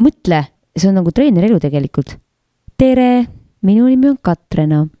toores. No mõtle, see on nagu treener elu tegelikult. Tere, minu nimi on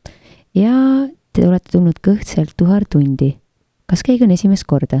Katrena ja te olete tulnud kõhtselt 1000 tundi. Kas keegi on esimest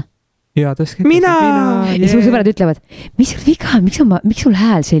korda? Ja tõske. Mina! Ja siis mu sõbrad ütlevad, mis sul viga, miks sul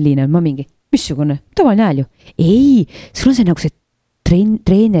hääl selline on? Ma mingi, missugune? Tavaline hääl ju. Ei, sul on see nagu see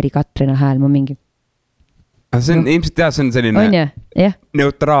treeneri Katrena hääl, ma mingi. See on ilmselt see on selline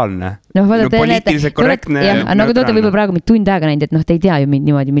neutraalne. Poliitiliselt korrektne. Nagu te olete võib-olla praegu mind tund aega näinud, et noh, te ei tea ju mind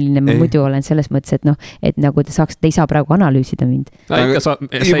niimoodi, milline ma muidu olen selles mõttes, et noh, et nagu te ei saa praegu analüüsida mind. Sa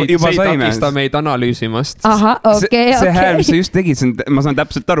ei takista meid analüüsimast. Aha, okei. See hääl, mis sa just tegid, ma saan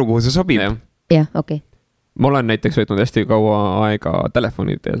täpselt aru, kuhu see sobib. Jah, okei. ma olen näiteks võtnud hästi kaua aega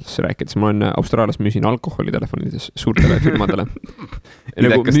telefonides rääkides, ma olen Austraalias müüsin alkoholi telefonides suurtele firmadele.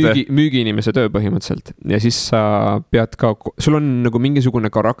 Nagu müügiinimese töö põhimõtteliselt. Ja siis sa pead ka, sul on nagu mingisugune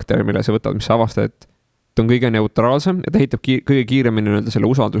karakter, mille sa võtad, mis sa avastad, et ta on kõige neutraalsem ja ta ehitab kõige kiiremini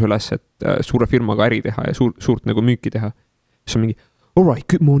selle usalduse üles, et suure firmaga äri teha ja suurt nagu müüki teha. See on mingi, all right,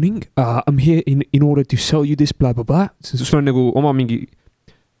 good morning, I'm here in order to sell you this blah blah blah. Sul on nagu oma mingi,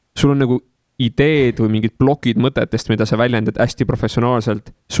 sul on nagu ideed või mingid plokid mõtetest, mida sa väljendad hästi professionaalselt.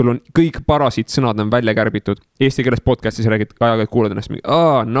 Sul on kõik parasid sõnad on välja kärbitud. Eesti keeles podcastis räägid aeg-ajalt kuuled ennast mingi,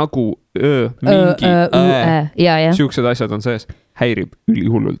 nagu, mingi, siuksed asjad on sees. Häirib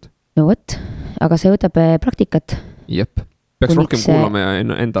ülihullult. No võt, aga see võtab praktikat. Jep, peaks rohkem kuulama ja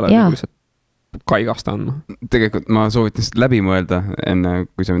endale lihtsalt kaigast andma. Tegelikult ma soovitan seda läbi mõelda enne,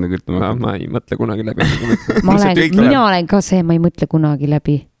 kui sa midagi ütlema. Ma ei mõtle kunagi läbi. Mina olen ka see, ma ei mõtle kunagi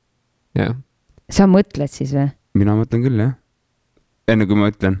läbi. Yeah. Sa mõtled siis või? Mina mõtlen küll, jah. Enne kui ma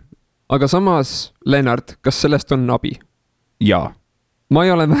ütlen. Aga samas, Lennart, kas sellest on abi? Jaa. Ma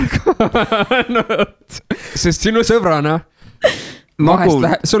ei ole märga. Sest sinu sõbrana nagu...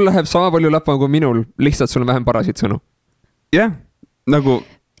 sul läheb sama palju läpa kui minul, lihtsalt sul on vähem parasid sõnu. Jah, nagu...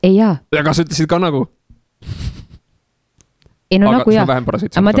 Ei jaa. Aga sa ütlesid ka nagu? Ei no aga nagu jaa.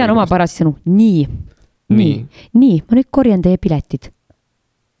 Aga ma tean oma parasid sõnu. Nii, ma nüüd korjan teie piletid.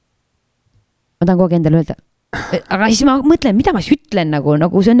 Ma tahan kogu endale öelda. Aga siis ma mõtlen, mida ma siis ütlen nagu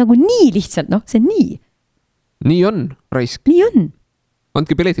see on nagu nii lihtsalt, see on nii. Nii on, raisk. Nii on.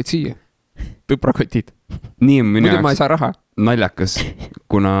 Andke piletid siia. Põprakotid. Nii on minu jaoks ma ei saa raha. Naljakas,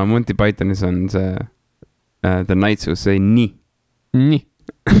 kuna Monty Pythonis on see The Nights Who Say nii. Nii.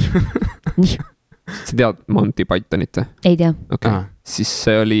 Sa tead Monty Pythonit? Ei tea. Okay. Siis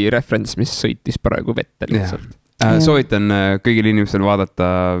see oli reference, mis sõitis praegu vette lihtsalt. Soovitan kõigil inimestel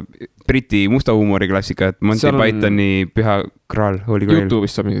vaadata Briti musta humooriklassika, et Monty Pythoni Püha Graal, Holy Grail.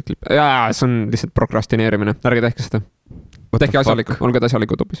 YouTube'is saab mingit klipp. Jaa, see on lihtsalt prokrastineerimine. Ärge tehke seda. Tehke asjalikud, olge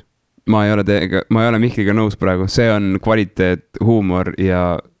asjalikud hoopis. Ma ei ole Mihkliga nõus praegu. See on kvaliteet, huumor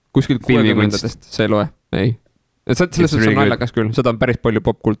ja kuskilt 60-ndatest, see ei loe. Ei. Selles on naljakas küll. Seda on päris palju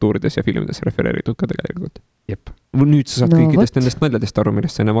popkultuurides ja filmides refereeritud ka tegelikult. Jep. Nüüd sa saad kõikidest nendest naljadest aru,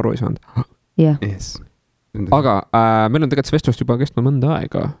 millest sa enam aru ei saanud. Jah. Yes. Aga meil on tegelikult see vestlust juba kestnud mõnda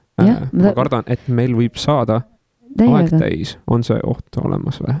aega. Ma kardan, et meil võib saada aeg täis. On see oht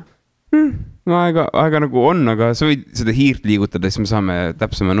olemas või? Aega nagu on, aga sa võid seda hiirt liigutada, siis me saame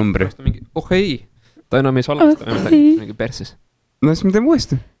täpsema numbri. Ei, ta enam ei salasta mingi perses. No siis me teeme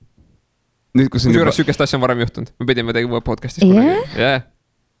uuesti. Juures sükest asja on varem juhtunud. Me pidime tegema podcastis.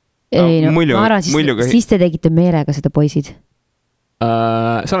 Ei no, ma arvan, siis te tegite meelega seda poisid.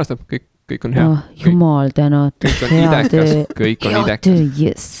 Salestab, kõik on hea. Jumal tänatud. Kõik on idekas.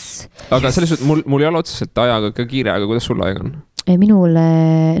 Yes. Aga selles suhtes, mul ei ole otseselt ajaga ka kiire, aga kuidas sul aeg on? Minul,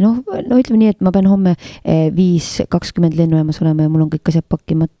 ütleme nii, et ma pean homme 5:20 lennujaamas olema ja mul on kõik asjad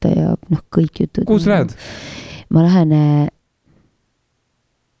pakkimata ja kõik jutud. Kuhu sa lähed? Ma lähen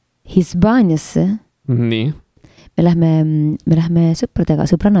Hispaaniasse. Nii. Me lähme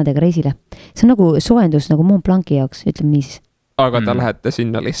sõbrannadega reisile. See on nagu soojendus nagu Mont Blanci jaoks, ütleme nii siis. Aga ta lähete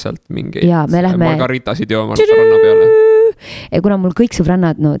sinna lihtsalt mingi margaritasid jooma ranna peale. Kuna mul kõik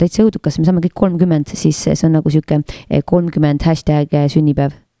sõbrannad, täitsa õudukas, me saame kõik 30, siis see on nagu siuke 30 hashtag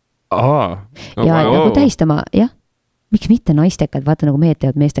sünnipäev. Ja nagu tähistama, jah. Miks mitte naistekad, vaata nagu mehed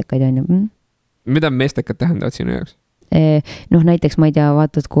teevad meestekaid on ju. Mida meestekad tähendavad sinu jaoks? Näiteks ma ei tea,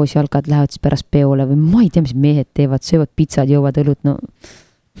 vaatad koos jalgad lähevad siis pärast peole või ma ei tea, mis mehed teevad, söövad pitsad, joovad õlut,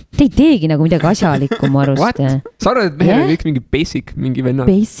 Te ei teegi nagu midagi asjalikku, ma arust. What? Sa arvad, et mehed on kõik mingi basic, mingi venna?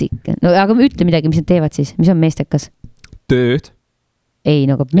 Basic. Aga ütle midagi, mis nad teevad siis? Mis on meestekas? Tööd. Ei,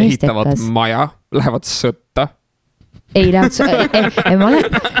 nagu meestekas. Ehitavad maja, lähevad sõtta. Ei, ma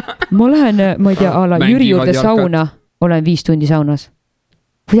lähen, ma ei tea, Jüri juurde sauna, olen 5 tundi saunas.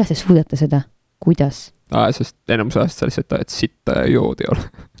 Kuidas te suudate seda? Kuidas? Sest enamus ajast sa lihtsalt ajad sitta ja jood ei ole.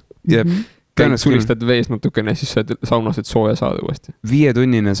 Jep. Sulistad vees natukene, siis sa saunas, et sooja saada uuesti.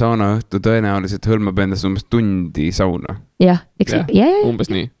 5-tunnine sauna õhtu tõenäoliselt hõlmab endast umbes tundi sauna. Jah,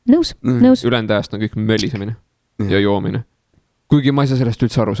 umbes nii. Nõus. Ülejäänud ajast on kõik mölisemine ja joomine. Kuigi ma ei saa sellest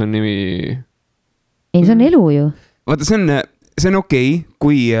üldse aru, see on nimi... Ei, see on elu ju. Vaata, see on okei,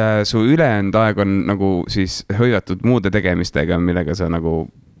 kui su ülejäänud aeg on nagu siis hõivatud muude tegemistega, millega sa nagu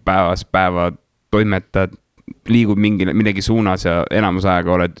päeva toimetad, liigub midagi suunas ja enamus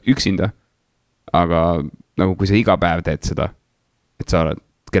aega oled üksinda. Aga nagu kui sa iga päev teed seda, et sa oled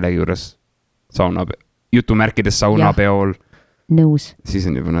kellegi juures jutumärkides saunapeol, nõus. Siis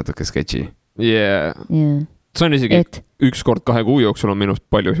on juba natuke sketši. See on isegi 1 kord 2 kuu jooksul on minust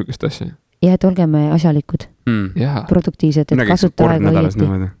palju sükest asja. ja et olgeme asjalikud, produktiivsed, et kasuta aega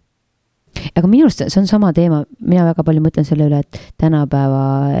õieti. Aga minu arust see on sama teema, mina väga palju mõtlen selle üle, et tänapäeva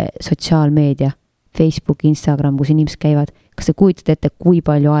sotsiaalmeedia, Facebook, Instagram, kus inimesed käivad, kas te kujutate ette, kui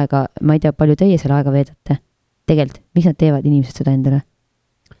palju aega, ma ei tea, palju teie selle aega veedate? Tegelikult, miks nad teevad inimesed seda endale?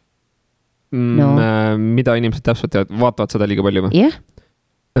 Mida inimesed täpselt teevad, vaatavad seda liiga palju või? Jah.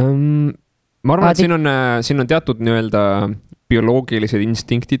 Ma arvan, et siin on teatud nii-öelda bioloogilised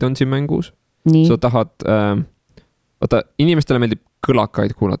instinktid on siin mängus. Sa tahad, inimestele meeldib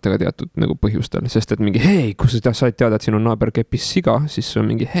kõlakaid kuulata ka teatud nagu põhjustel, sest et mingi, hei, kus sa said teada, et sinu naaber keppis siga, siis on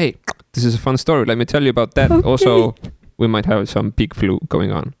mingi, hei, this is a fun story, let me tell you about that. Also, we might have some big flu going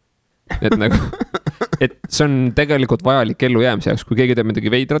on. Et nagu, et see on tegelikult vajalik ellujäämise jaoks, kui keegi teeb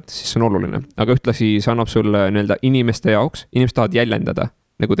midagi veidrat, siis see on oluline. Aga ühtlasi see annab sulle nii-öelda inimeste jaoks, inimesed tahavad jäljendada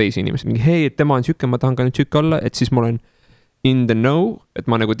nagu teisi inimesed. Mingi, hei, tema on süke, ma tahan ka nüüd süke olla, et siis ma olen in the know, et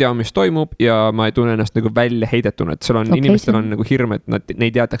ma nagu tean, mis toimub ja ma ei tunne ennast nagu välja heidetuna, et seal on inimestel on nagu hirm, et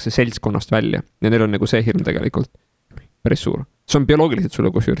neid jäetakse seltskonnast välja ja neil on nagu see hirm tegelikult päris suur. See on bioloogiliselt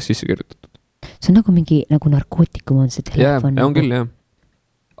sulle kusjuures sisse kirjutatud. See on nagu mingi nagu narkootikum on see telefon. On küll, jah.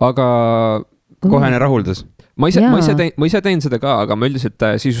 Aga kohene rahuldus. Ma ise teen seda ka, aga ma üldiselt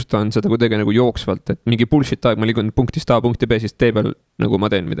sisustan seda kuidagi nagu jooksvalt, et mingi bullshit aeg, ma liigun punktist A punkti B, siis tee peal nagu ma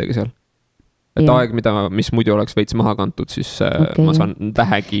teen midagi seal. Et aeg, mis muidu oleks veits maha kantud, siis ma saan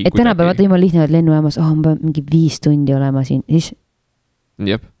vähegi. Et tänapäeval vaata jumal lihtne, et lennujaamas, ma pean mingi 5 tundi olema siin. Siis...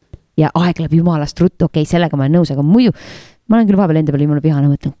 Jep. Ja aeg läheb jumalast ruttu, sellega ma olen nõus, aga muidu ma olen küll vahepeal enda peal jumala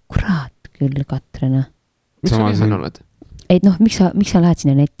vihane, mõtlen, kurat küll, Katrena. Miks sa vihane oled? Et miks sa lähed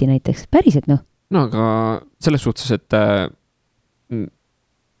sinna netti näiteks? Päriselt No, aga selles suhtes, et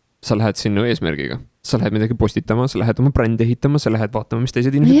sa lähed sinna eesmärgiga. Sa lähed midagi postitama, sa lähed oma brändi ehitama, sa lähed vaatama, mis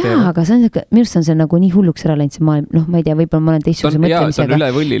teised inimesed teevad. Aga minu arust on see nagu nii hulluks ära läinud see maailm. Ma ei tea, võib-olla ma olen teistsuguse mõtlemisega. See on üle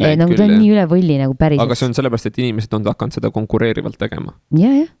võlli läinud küll. Ta on nii üle võlli nagu päriselt. Aga see on sellepärast, et inimesed on hakanud seda konkureerivalt tegema.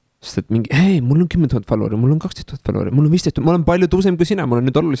 Ja. Sest et mingi, hei, mul on 10 000 followeri, mul on 12 000 followeri, mul on 15 000, ma olen palju tõusem kui sina, mul on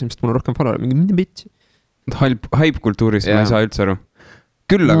nüüd olulisem, sest mul on rohkem followeri. Mingi bitch. Hype-kultuurist ma ei saa üldse aru.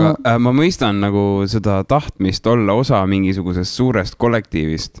 Küll, aga ma mõistan nagu seda tahtmist olla osa mingisugusest suurest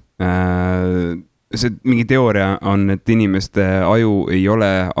kollektiivist. See mingi teooria on, et inimeste aju ei ole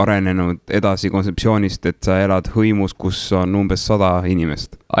arenenud edasi kontseptsioonist, et sa elad hõimus, kus on umbes 100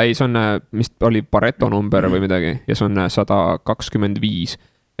 inimest. Ei, see on, mis oli Pareto number või midagi ja see on 125,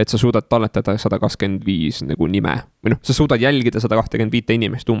 et sa suudad talletada 125 nagu nime. Või sa suudad jälgida 125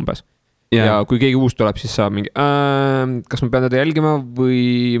 inimest umbes. Ja kui keegi uus tuleb, siis saab mingi, kas ma pean teda jälgima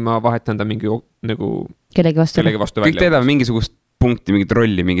või ma vahetan ta mingi nagu kellegi vastu välja. Kõik teedab mingisugust punkti, mingit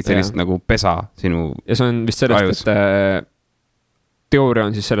rolli, mingit sellist nagu pesa sinu. Ja see on vist sellest, et teooria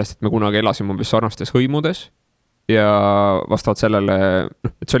on siis sellest, et me kunagi elasime umbes sarnastes hõimudes ja vastavalt sellele,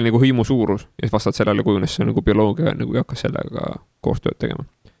 et see oli nagu hõimu suurus ja vastavalt sellele kujunes see nagu bioloogia nagu hakkas sellega koostööd tegema.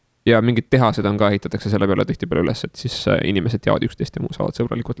 Ja mingid tehased on ka ehitatakse selle peale tihti peale üles, et siis inimesed teavad üksteist ja muu saavad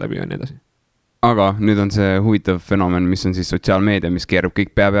sõbralikult läbi ja nii edasi. Aga nüüd on see huvitav fenomen, mis on siis sotsiaalmeedia, mis keerub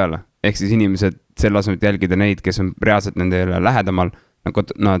kõik pea peale. Ehk siis inimesed selle asemel jälgida neid, kes on reaalselt nende lähedamal,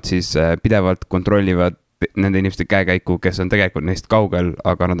 nad siis pidevalt kontrollivad nende inimeste käekäiku, kes on tegelikult neist kaugel,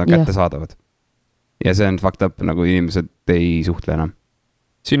 aga nad on kätte saadavad. Ja see on fucked up, nagu inimesed ei suhtle enam.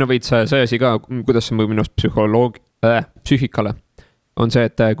 Siin on veits see asi ka, kuidas see mõjub minust psüühikale. On see,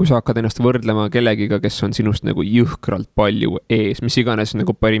 et kui sa hakkad ennast võrdlema kellegiga, kes on sinust nagu jõhkralt palju ees, mis iganes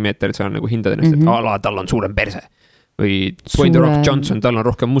nagu perimeeter, sa nagu hindad ennast, et tal on suurem perse. Või Dwayne The Rock Johnson, tal on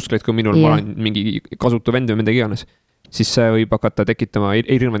rohkem muskleid kui minul, ma olen mingi kasutu vend või midagi iganes. Siis see võib hakata tekitama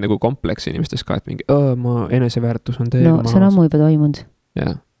erinevaid nagu kompleksi inimestes ka, et mingi, ma eneseväärtus on teema. No see on ammu juba toimunud.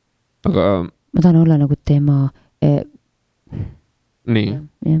 Jah, aga... Ma tahan olla nagu tema... Nii.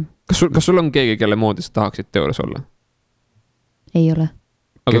 Kas sul on keegi, kelle moodi sa tahaksid teoorias olla? Ei ole.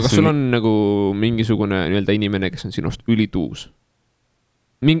 Aga kas sul on nagu mingisugune nii-öelda inimene, kes on sinust ülituus?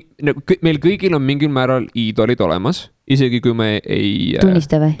 Meil kõigil on mingil määral iidolid olemas, isegi kui me ei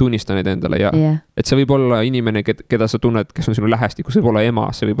tunnista neid endale. Et see võib olla inimene, keda sa tunned, kes on sinu lähestikus, see võib olla ema,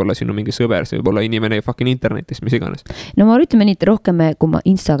 see võib olla sinu mingi sõber, see võib olla inimene fucking internetis, mis iganes. No ma ütleme nii, et rohkem, kui ma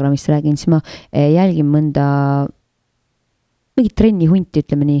Instagramist räägin, siis ma jälgin mõnda mingit trenni hunti,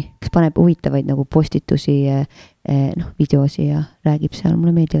 ütleme nii, kes paneb huvitavaid nagu postitusi, videosi ja räägib seal,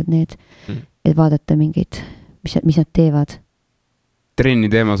 mulle meeldivad need, et vaadata mingid, mis nad teevad. Trenni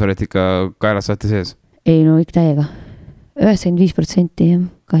teemas oled ikka kaelas saate sees? Ei, no ikka täiega. 95% jah,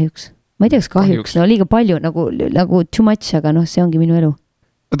 kahjuks. Ma ei tea, kas kahjuks, no liiga palju, nagu too much, aga see ongi minu elu.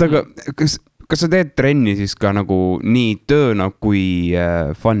 Oota, aga kas sa teed trenni siis ka nagu nii tööna kui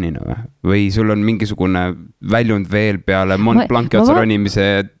fun'ina või sul on mingisugune väljund veel peale Mont Blanci otsa ronimise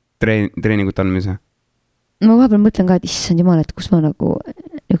treeningute andmise? Ma vahepeal mõtlen ka, et issand jumal, et kus ma nagu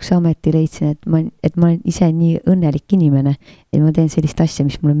üks ameti leidsin, et ma olen ise nii õnnelik inimene, et ma teen sellist asja,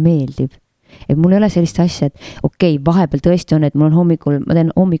 mis mulle meeldib. Et mul ei ole sellist asja, et okei, vahepeal tõesti on, et mul on ma teen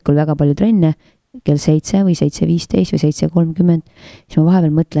hommikul väga palju trenne, kell 7 või 7:15 või 7:30, siis ma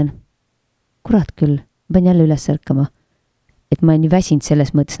vahepeal mõtlen, kurat küll, ma pean jälle üles ärkama. Et ma olen nii väsinud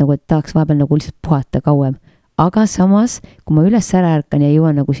selles mõttes, nagu, et tahaks vahepeal nagu lihtsalt puhata kauem. Aga samas, kui ma üles ära ärkan ja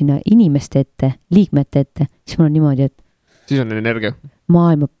jõuan nagu sinna inimeste ette, liikmete ette, siis mul on niimoodi, et siis on energia.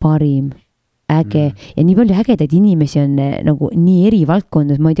 Maailma parim, äge ja nii palju ägedaid inimesi on nagu nii eri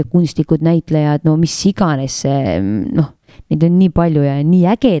valdkondades, ma ei tea, kunstnikud, näitlejad, no mis iganes, noh, neid on nii palju ja nii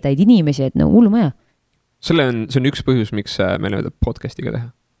ägedaid inimesi, et no hullumaja. See on üks põhjus, miks meil on podcast'iga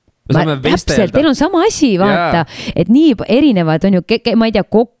teha. Täpselt, teil on sama asi, vaata, et nii erinevad on ju, ma ei tea,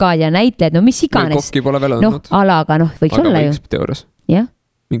 kokad ja näitlejad, no mis iganes. Kokki pole veel olnud. Alaga, võiks aga olla ju. Aga teoorias. Jah.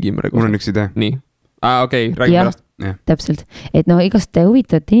 Mingi imre. Mul on üks idee. Nii. Okei, räägime pärast. Täpselt, et igast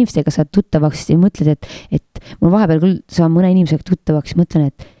huvitavate inimestega saad tuttavaks ja mõtled, et mul vahepeal küll saan mõne inimesega tuttavaks ja mõtlen,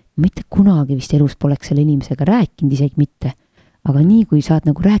 et mitte kunagi vist elus poleks selle inimesega rääkinud isegi mitte. Aga nii, kui saad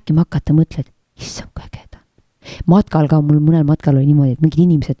nagu rääkima hakata, mõtled, issand, kui äge. Matkal ka, mul mõnel matkal oli niimoodi, et mingid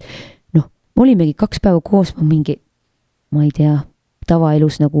inimesed, olimegi 2 päeva koos, ma ei tea,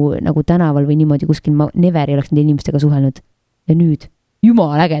 tavaelus nagu tänaval või niimoodi kuskil, ma never ei oleks nende inimestega suhelnud. Ja nüüd,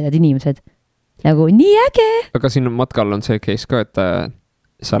 jumal ägedad inimesed. Nagu nii äge. Aga siin matkal on see case ka, et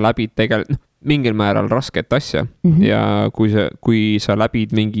sa läbid tegelikult mingil määral rasket asja ja kui sa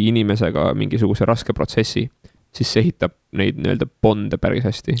läbid mingi inimesega mingisuguse raske protsessi, siis see ehitab neid nii-öelda bonde päris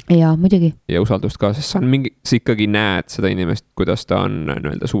hästi. Jaa, muidugi. Ja usaldust ka, sest sa ikkagi näed seda inimest, kuidas ta on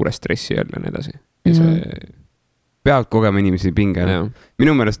nii-öelda suure stressi ja nii edasi. Ja see... Peavad kogema inimesi pingel.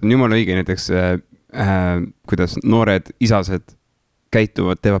 Minu meelest on jumala õige näiteks, kuidas noored isased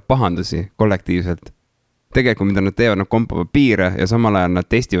käituvad, teevad pahandusi kollektiivselt. Tegelikult, mida nad teevad, nad kompavad piire ja samal ajal nad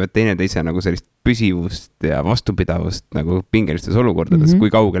testivad teineteise nagu sellist püsivust ja vastupidavust nagu pingelistes olukordades,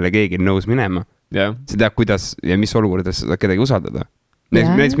 kui kaugele keegi on nõus minema. See teab, kuidas ja mis olukordades sa kedagi usaldada.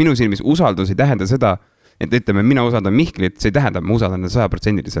 Näiteks minu silmis usaldus ei tähenda seda, et ütleme, mina usaldan Mihklit, see ei tähenda, ma usaldan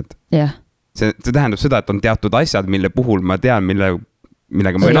 100%. See tähendab seda, et on teatud asjad, mille puhul ma tean, millega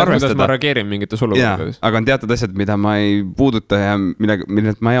ma võin arvestada. Ma reageerin mingites olukordades. Aga on teatud asjad, mida ma ei puuduta ja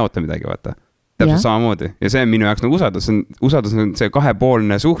millelt ma ei oota midagi, vaata. Täpselt samamoodi. Ja see on minu jaoks nagu usaldus. Usaldus on see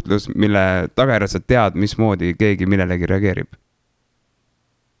kahepoolne suhtlus, mille tagajärjel sa tead, mismoodi keegi millelegi reageerib.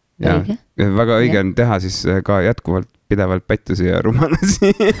 Ja väga õige on teha siis ka jätkuvalt pidevalt pättusi ja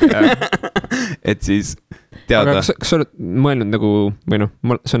rumalasi. Et siis teada. Aga kas sa oled mõelnud nagu,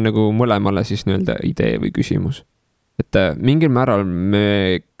 või see on nagu mõlemale siis nii-öelda idee või küsimus. Et mingil määral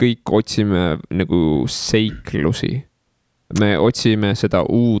me kõik otsime nagu seiklusi. Me otsime seda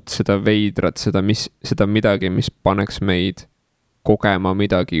uut, seda veidrat, seda midagi, mis paneks meid kogema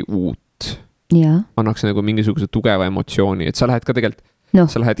midagi uut. Annaks nagu mingisuguse tugeva emotsiooni, et sa lähed ka tegelikult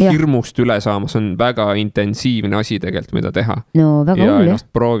sa lähed hirmust üle saama, see on väga intensiivne asi tegelikult, mida teha. Väga ja ennast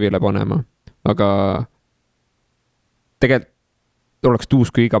proovile panema. Aga tegelikult oleks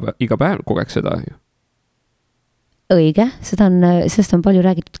tuus, kui iga päev kogeks seda. Õige, sellest on palju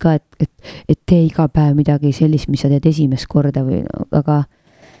räägitud ka, et tee iga päev midagi sellist, mis sa teed esimest korda või aga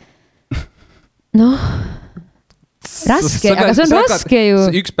raske, aga see on raske ju.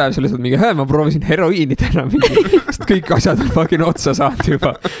 Üks päev sa lihtsalt mingi, ma proovisin heroiini täna mingi, sest kõik asjad on fucking otsa saanud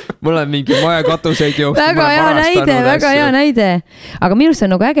juba. Mul on mingi maja katuseid joost. Väga hea näide. Aga minust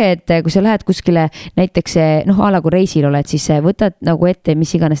on nagu äge, et kui sa lähed kuskile näiteks, ala kui reisil oled, siis võtad nagu ette,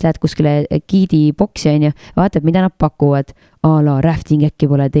 mis iganes lähed kuskile giidi boksi on ju, vaatad, mida nad pakuvad. Rafting äkki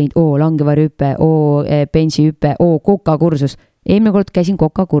pole teinud, langevarhüppe, bensihüppe, koka kursus. Eelmine kord käisin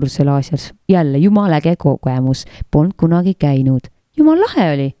koka kursusel Aasias. Jälle, jumal äge kogemus. Polnud kunagi käinud. Jumal lahe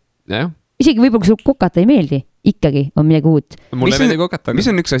oli. Isegi võib-olla, kui sul kokata ei meeldi, ikkagi on midagi uut. Mulle meeldi kokata. Mis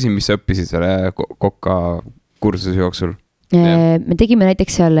on üks asi, mis sa õppisid selle koka kursuse jooksul? Me tegime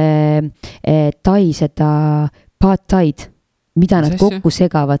näiteks seal seda pad taid, mida nad kokku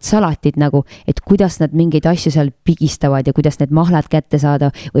segavad, salatid nagu, et kuidas nad mingeid asju seal pigistavad ja kuidas need mahlad kätte saada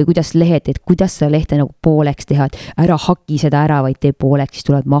või kuidas lehed, et kuidas seda lehte nagu pooleks teha, et ära haki seda ära, vaid tee pooleks, siis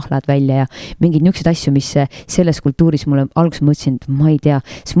tulevad mahlad välja ja mingid niisugused asju, mis selles kultuuris mulle alguses mõtlesin, et ma ei tea,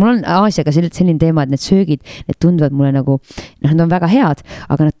 sest mul on Aasiaga selline teema, et need söögid, need tunduvad mulle nagu, nad on väga head,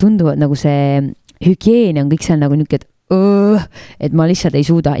 aga nad tunduvad nagu see hügieen on kõik seal nagu niisugune, et ma lihtsalt ei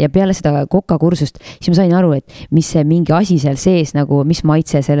suuda ja peale seda koka kursust, siis ma sain aru, et mis see mingi asi seal sees nagu, mis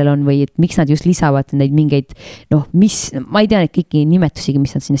maitse sellel on või et miks nad just lisavad neid mingeid, ma ei tea neid kõiki nimetusigi,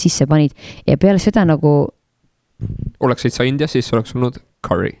 mis nad sinna sisse panid ja peale seda nagu oleksid sa Indias, siis oleks olnud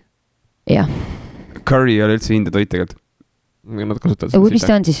curry. jah. Curry ei ole üldse India toit tegelikult. Nad kasutavad seda. Mis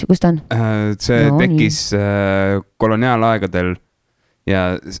ta on siis, kus ta on? See tekkis koloniaalaegadel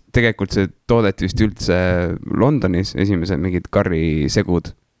ja tegelikult see toodeti vist üldse Londonis esimesed mingid curry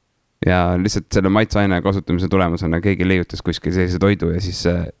segud ja lihtsalt selle maitseaine kasutamise tulemusena keegi leiutas kuskil sellise toidu ja siis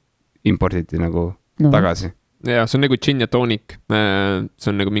imporditi nagu tagasi. Ja see on nagu gin ja toonik.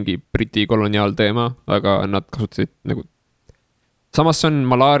 See on nagu mingi briti koloniaalteema, aga nad kasutasid nagu samas see on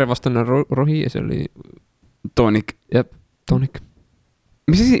malaaria vastane rohi ja see oli toonik. Jep. Toonik.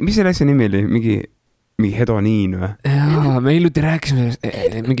 Mis selle asja nimi oli? Mingi hedoniin või? Jaa, me hiljuti rääkisime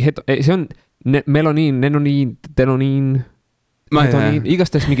mingi see on meloniin, nenoniin, teloniin,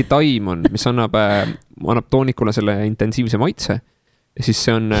 igastest mingi taim on, mis annab toonikule selle intensiivse maitse ja siis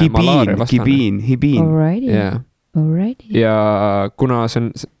see on malaaria vastane. Hibiin. Alrighty. Ja kuna see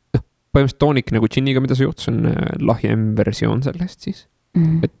on põhimõtteliselt toonik nagu džinniga, mida see juhtus, on lahjem versioon sellest siis.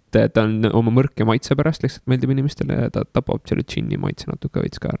 Et ta on oma mõrke maitse pärast lihtsalt meeldib inimestele ja ta tapab selle džinni maitse natuke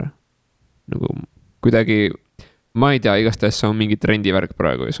veits ka ära. Nagu kuidagi, ma ei tea, igastahes see on mingi trendivärk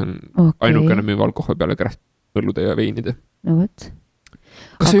praegu ja see on ainukene müüv alkohol peale õllude ja veinide. No võt.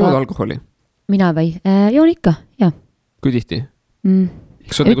 Kas sa jood alkoholi? Mina või? Joon ikka, jah. Kui tihti?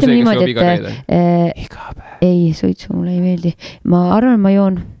 Kas on nagu see, kes joob iga reede? Ei, suitsu mulle ei meeldi. Ma arvan, ma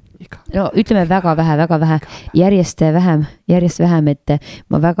joon no ütleme väga vähe, järjest vähem, et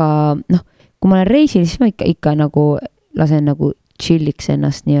ma väga, kui ma olen reisil, siis ma ikka nagu lasen nagu chilliks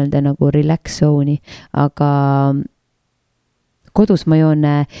ennast nii-öelda nagu relax zone'i, aga kodus ma joon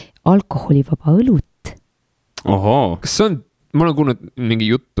alkoholivaba õlut. Ohoo. Kas see on, ma olen kuulnud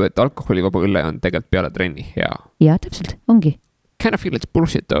mingi juttu, et alkoholivaba õlle on tegelikult peale trenni hea. Jaa, täpselt, ongi. Kind of feel it's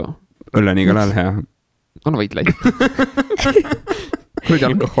bullshit though. Õlle on igal ajal hea. On vaid läinud. Kurdi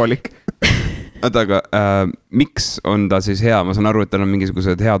alkohoolik. Aga miks on ta siis hea? Ma saan aru, et tal on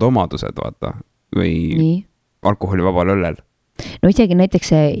mingisugused head omadused, vaata, või alkoholivabal õllel. No isegi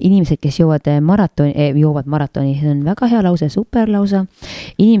näiteks inimesed, kes joovad maratoni, see on väga hea lause, super lausa.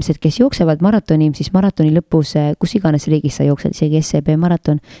 Inimesed, kes jooksevad maratoni, siis maratoni lõpus, kus iganes riigis sa jooksed, isegi SCB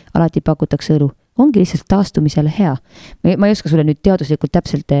maraton, alati pakutakse õlu. Ongi lihtsalt taastumisele hea. Ma ei oska sulle nüüd teaduslikult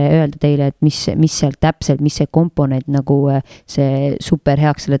täpselt öelda teile, et mis seal täpselt, mis see komponent nagu see super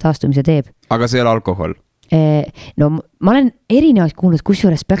heaks selle taastumise teeb. Aga see ei ole alkohol? No ma olen erinevaid kuulnud,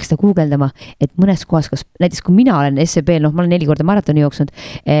 kusjuures peaks seda guugeldama, et mõnes kohas, näiteks kui mina olen SCB-l, ma olen 4 korda maratoni jooksnud,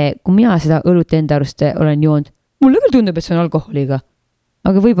 kui mina seda õlut enda arust olen joonud, mulle küll tundub, et see on alkoholiga.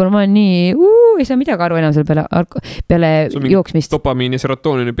 Aga võib-olla ma olen nii, ei saa midagi aru enam selle peale jooksmist. Dopamiini ja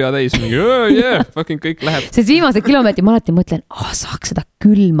serotoonini pea täis. Fucking kõik läheb. Sest viimased kilomeetrid ma alati mõtlen, saaks seda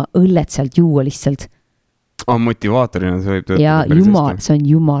külma õllet sealt juua lihtsalt. Motivaatorina see võib töötada. Ja see on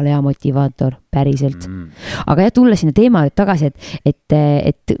jumal hea motivaator, päriselt. Aga jah, tulla sinna teema tagasi, et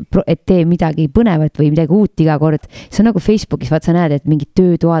tee midagi põnevat või midagi uut iga kord. See on nagu Facebookis, vaat sa näed, et mingid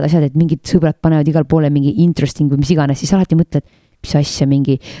töötoad, asjad, et mingid sõbrad panevad igal poole mingi interesting või mis iganes, siis alati mõtled, mis asja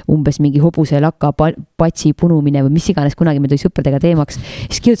umbes mingi hobuse laka patsi punumine või mis iganes kunagi me tuli sõpradega teemaks.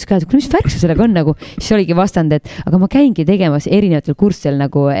 Siis kirjutas ka, et mis värk see sellega on nagu, siis oligi vastand, et aga ma käingi tegemas erinevatel kurstel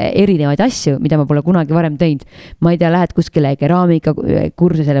nagu erinevaid asju, mida ma pole kunagi varem teinud. Ma ei tea, lähed kuskile keraamika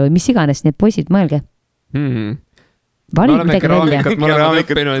kursusele või mis iganes, need poisid, mõelge. Me oleme keramikat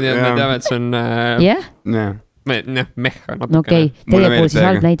õppinud ja me teame, et see on mehha natukene. Okei, teie pool siis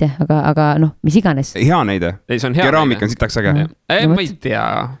halb näide, aga mis iganes. Hea näide. Keraamika on sitaks äge. Ma ei tea.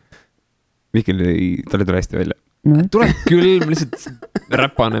 Mikkel, talle tule hästi välja. Tuleb küll, lihtsalt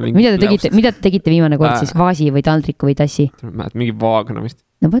räpane. Mida te tegite viimane kord siis? Vaasi või taldriku või tassi? Mingi vaagna vist.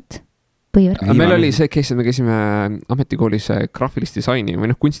 No võt, põhivärk. Meil oli see case, et me käisime ametikoolis graafilist disaini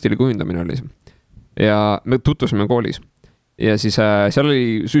või kunstilise kujundamine oli see. Ja me tutvusime koolis. Ja siis seal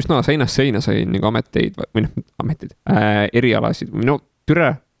oli üsna seinast seina sai nagu ameteid, erialasid.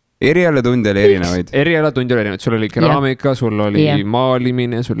 Erialatunde oli erinevaid. Sul oli keraamika, sul oli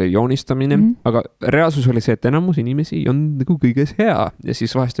maalimine, sul oli joonistamine. Aga reaalsus oli see, et enamus inimesi on nagu kõiges hea. Ja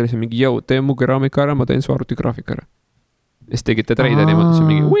siis vahest oli see mingi tee mu keraamika ära, ma teen su arvutigraafika ära. Ja siis tegite treide niimoodi,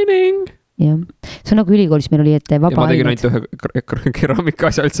 see mingi winning. jah. See on nagu ülikoolis meil oli, et vaba ja ma tegin ainult ühe keraamika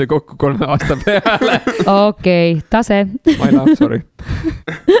asja üldse kokku 3 aasta peale. Okei, tase. Ma ei laab, sorry.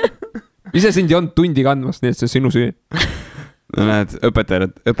 Ise sind ei olnud tundi kandmast, nii et see on sinu süü. No näed,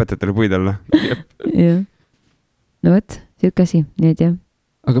 õpetajatele puid alla. Jah. No võt, siuke asi, nii et jah.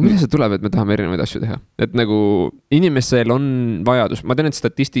 Aga mille see tuleb, et me tahame erinevaid asju teha? Et nagu inimestel on vajadus, ma tean, et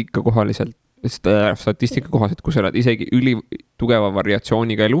statistika kohaselt, kui sa oled isegi üli tugeva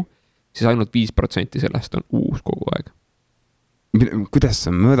variatsiooniga elu, siis ainult 5% sellest on uus kogu aeg. Kuidas sa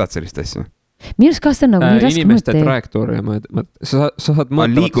mõõdad sellist asja? minu arust ka seda on nagu nii raske inimeste trajektoor ja sa saad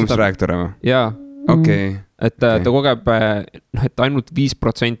liikumistrajektoor või? jaa. Okei. Et ta kogeb, et ainult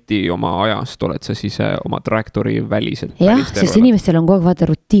 5% oma ajast oled sa siis oma trajektoori väliselt. Jah, sest inimestel on kogu aeg vaata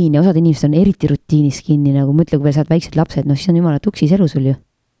rutiin ja osad inimesed on eriti rutiinis kinni, nagu mõtle, kui veel saad väiksed lapsed, no siis on jumala tuksis elu sul ju.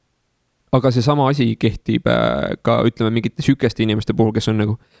 Aga see sama asi kehtib ka, ütleme, mingite sükeste inimeste puhul, kes on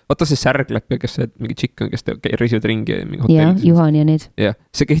nagu, vaata see särglepp ja kes mingi tšikk on, kes reisivad ringi mingi hotellid. Ja, Juhan ja need. Ja,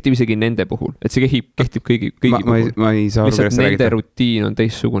 see kehtib isegi nende puhul, et see kehtib kõigi puhul. Ma ei saa aru, kuidas nende rutiin on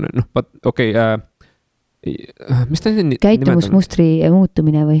teistsugune, noh, okei, mis ta on käitumusmustri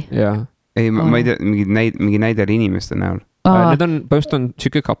muutumine või? Jaa. Ei, ma ei tea, mingi näidel inimeste näol. Need on, põhimõtteliselt on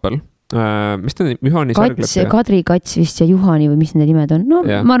tšikki kappel. Mis ta on, Juhani särglepp? Kadri Kats vist ja Juhani või mis nende nimed on. No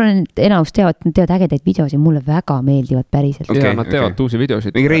ma arvan, et enamus teevad ägedaid videosid, mulle väga meeldivad päriselt. Ja nad teevad uusi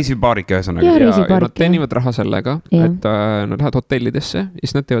videosid. Mingi reisipaarik ühesõnaga. Ja nad teenivad raha sellega, et nad lähevad hotellidesse ja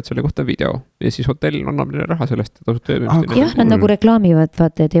siis nad teevad selle kohta video. Ja siis hotell annab neile raha sellest. Jah, nad nagu reklaamivad,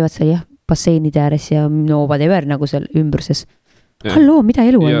 vaata ja teevad seal jah basseinide ääres ja no whatever nagu seal ümbruses. Halloo, mida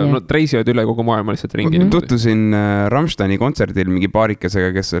elu on? Ja nad reisivad üle kogu maailma lihtsalt ringi. Tutvusin Rammsteini kontserdil mingi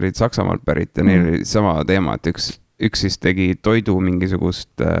paarikesega, kes olid Saksamaalt pärit ja neil oli sama teema, et üks siis tegi toidu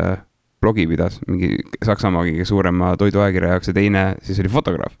mingisugust blogi pidas, mingi Saksamaa kõige suurema toiduajakirja jaoks ja teine siis oli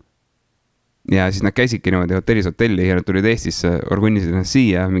fotograaf. Ja siis nad käisidki niimoodi hotelli ja nad tulid Eestisse, organisid ennast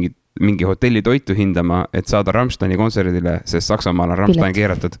siia mingi hotelli toitu hindama, et saada Rammsteini kontserdile, sest Saksamaal on Rammstein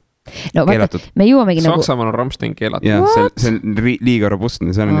keeratud. No vaata, me jõuamegi nagu Saksamaal on Rammstein keelatud. Ja, see on liiga robustne,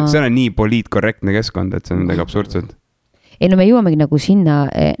 see on nii poliitkorrektne keskkond, et see on midagi absurdselt. Ei no me jõuamegi nagu sinna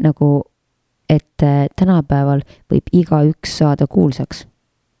nagu, et tänapäeval võib igaüks saada kuulsaks,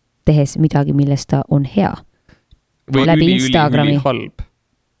 tehes midagi, millest ta on hea. Või üli halb.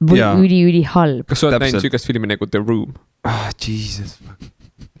 Või üli halb. Kas sa oled näinud sükest filmi nagu The Room? Jesus fuck.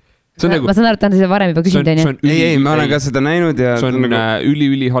 Ma saan aru, et ta on seda varem juba küsinud. Ei, ma olen ka seda näinud ja see on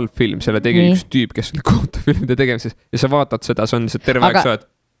üli halb film, selle tegi üks tüüp, kes oli kohta filmide tegemises ja sa vaatad seda, see on terve aeg sa oled.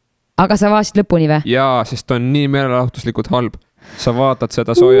 Aga sa vaatasid lõpuni või? Jaa, sest ta on nii meelelahutuslikult halb. Sa vaatad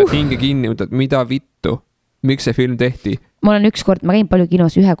seda, sa hoiad hinge kinni, mõtled, mida vittu, miks see film tehti? Ma käin palju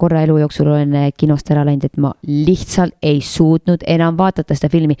kinos, ühe korra elu jooksul olen kinost ära läinud, et ma lihtsalt ei suutnud enam vaatata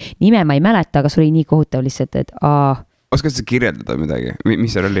seda filmi. Nime ma ei mäleta, aga see oli nii kohutav lihtsalt, et Oskad sa kirjeldada midagi?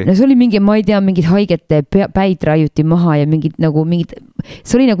 Mis seal oli? No see oli mingi, ma ei tea, mingid haigete päid raiuti maha ja mingid,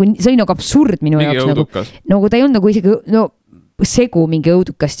 see oli nagu absurd minu jaoks. Nagu ta ei olnud nagu isegi, segu mingi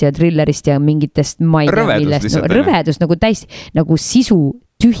õudukast ja thrillerist ja mingitest rõvedus rõvedus nagu täis, nagu sisu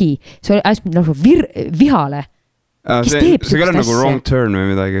tühi. See oli hästi nagu vihale. See ei ole nagu wrong turn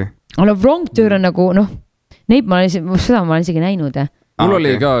või midagi? Wrong turn on nagu, neid ma olen isegi näinud. Mul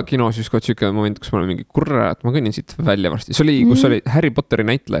oli ka kinos just siuke moment, kus ma olen mingi kurat, ma kõnnin siit välja varsti. See oli, kus oli Harry Potteri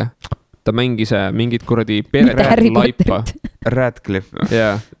näitleja. Ta mängis mingid kuradi peeretavat laipa. Radcliffe.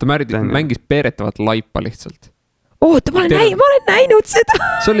 Jaa, ta mängis peeretavat laipa lihtsalt. Oota, ma olen näinud seda.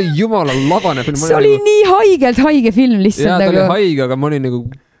 See oli jumala labane film. See oli nii haige film lihtsalt. Jaa, ta oli haige, aga ma olin nagu,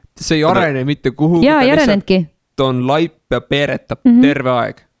 see ei arene mitte kuhugi. Jaa, ei arenenudki. Ta on laip ja peeretab terve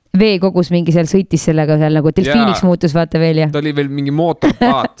aeg. Veekogus mingi seal sõitis sellega seal nagu delfiiniks muutus, vaata veel ja. Ta oli veel mingi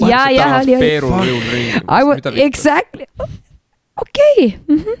mootorpaat. Exactly. Okei,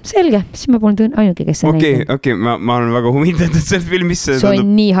 selge. Siis ma polnud ainuke, kes see näinud. Okei, ma olen väga huvitatud seal filmis. See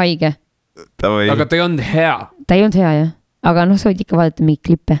on nii haige. Aga ta ei olnud hea. Ta ei olnud hea, jah. Aga sa võid ikka vaadata mingi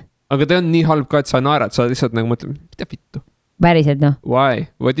klippe. Aga ta on nii halb ka, et sa naerad. Sa lihtsalt nagu mõtled, mida vittu. Päriselt, Why?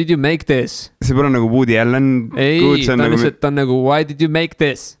 What did you make this? See pole nagu Woody Allen. Ei, ta on lihtsalt nagu, why did you make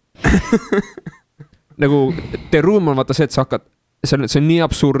this? Nagu The Room on vaata see, et sa hakkad, see on nii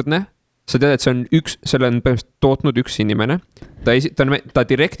absurdne, sa tead, et see on selle on põhimõtteliselt tootnud üks inimene, ta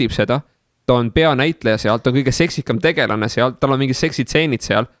direktib seda, ta on peanäitleja seal, ta on kõige seksikam tegelane seal, tal on mingid seksitseenid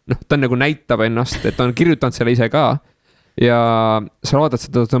seal, ta on nagu näitab ennast, et ta on kirjutanud selle ise ka ja sa vaatad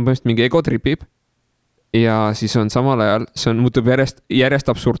seda, ta on põhimõtteliselt mingi egotripib ja siis on samal ajal, see muutub järjest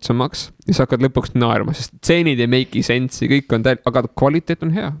absurdsemaks ja sa hakkad lõpuks naerma, sest tseenid ei make'i sensi, kõik on aga kvaliteet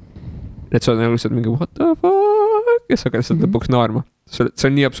on hea. Et sa oled nagu lihtsalt mingi what the fuck ja sa hakkad lihtsalt lõpuks naerma. See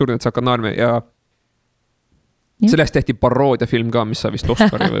on nii absurdne, et sa hakkad naerma ja sellest tehti paroodiafilm ka, mis sa vist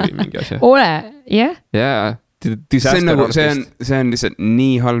Oscari või mingi asja. Ole, jah? Jaa. See on lihtsalt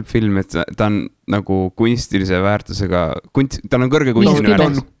nii halb film, et ta on nagu kunstilise väärtusega, tal on kõrge kunstiline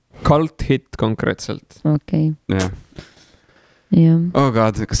väärtus. Cult hit konkreetselt. Okei. Jah. Oh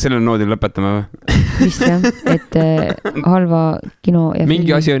god, kas selle noodil lõpetame või? Vist jah, et halva kino ja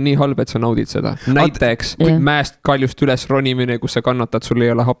mingi asi on nii halb, et sa naudid seda. Näiteks mäest kaljust üles ronimine, kus sa kannatad, sul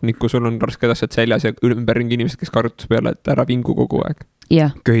ei ole hapnikku, sul on rasked asjad seljas ja ümberringi inimesed, kes karjutus peale, et ära vingu kogu aeg.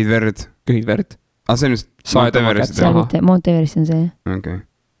 Köhid verd. köhid verd. See on just Mont Everest on see. Okay.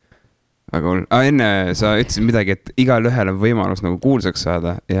 Aga enne sa ütlesid midagi, et igal ühel on võimalus nagu kuulsaks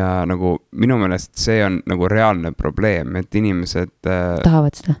saada ja nagu minu meelest see on nagu reaalne probleem, et inimesed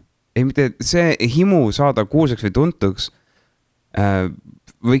tahavad seda. Ei, mitte see himu saada kuulsaks või tuntuks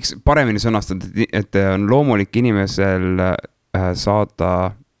võiks paremini sõnastada, et on loomulik inimesel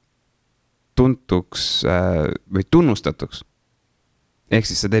saada tuntuks või tunnustatuks. Ehk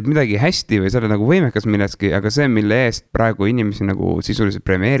siis sa teed midagi hästi või sa oled nagu võimekas milleski, aga see, mille eest praegu inimesi nagu sisuliselt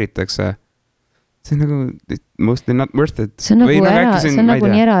premeeritakse, see on nagu mostly not worth it. See on nagu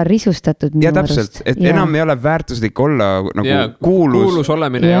nii ära risustatud minu arust. Ja täpselt, et enam ei ole väärtuslik olla nagu kuulus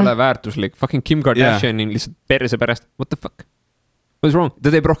olemine ei ole väärtuslik. Fucking Kim Kardashiani lihtsalt perse pärast. What the fuck? What's wrong? Ta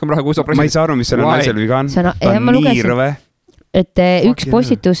teeb rohkem raha kui USA president. Ma ei saa aru, mis selle naisel viga on. Ta on nii rõve. Et üks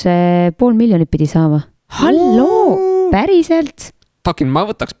postitus 500,000 pidi saama. Halloo, päriselt? Fucking ma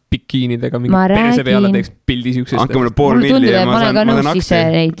võtaks bikiinidega mingi perse peale teeks pildi siuksest. Anke mulle 500,000 ja ma saan akse.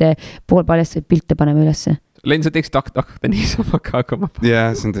 Siis neid poolpaljastatud pilte paneme ülesse. Len, sa teeks takta niisama ka, aga ma panen.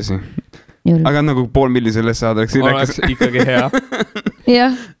 Jaa, see on tõsi. Aga nagu 500,000 sellest saada oleks ikkagi hea.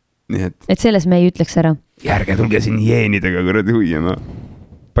 Jah, et selles me ei ütleks ära. Järge tulge siin jeenidega kuradi huiema.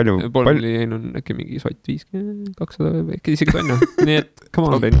 Palju? 500,000 jeen on äkki mingi sott 50, 200 või äkki isegi tonne. Nii et, come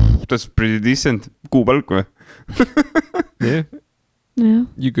on, Len. That's pretty decent. Kuupalk või? Yeah.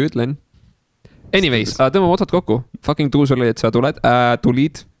 You good, Len. Anyways, tõmbame otsad kokku. Fucking tuus oli, et sa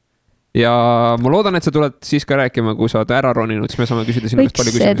tulid. Ja ma loodan, et sa tuled siis ka rääkima, kui sa oled ära roninud, siis me saame küsida sinu palju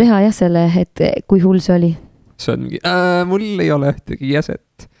küsimusi. Võiks teha jah selle, et kui hull see oli. See on mingi, mul ei ole ühtegi jäset.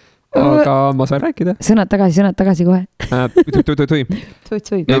 Aga ma saan rääkida. Sõnad tagasi kohe.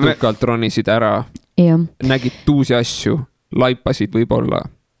 Edukalt ronisid ära. Nägid tuusi asju. Laipasid võib-olla.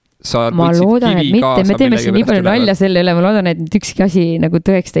 Ma loodan, et mitte, me teeme siin nii palju nalja selle üle, ma loodan, et ükski asi nagu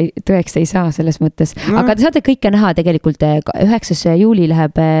tõeks ei saa selles mõttes. Aga te saate kõike näha tegelikult 9. juuli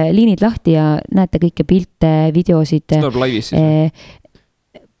läheb liinid lahti ja näete kõike pilte, videosid. See tuleb laivis siis?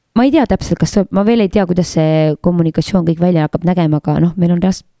 Ma ei tea täpselt, ma veel ei tea, kuidas see kommunikatsioon kõik välja hakkab nägema, aga meil on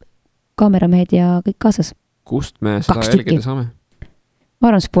kaameramehed ja kõik kaasas. Kust me seda jälgida saame? Ma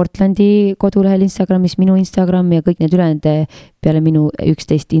arvan Sportlandi kodulehel Instagramis, minu Instagram ja kõik need ülejäänud peale minu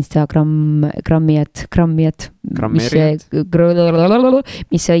 11 Instagrammijat, mis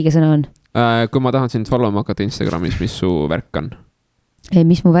see õige sõna on? Kui ma tahan sind follow hakata Instagramis, mis su värk on?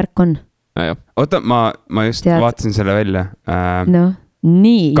 Mis mu värk on? Oota, ma just vaatasin selle välja.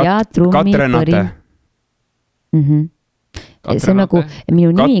 Nii, ja trummi Katrenate. See on nagu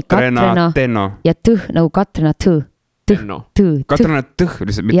minu nimi Katrena Tenno. Ja nagu Katrena Katrenat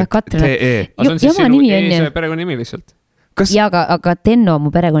lihtsalt, mitte T-E. See on siis sinu perekonnimi lihtsalt. Ja, aga Tenno on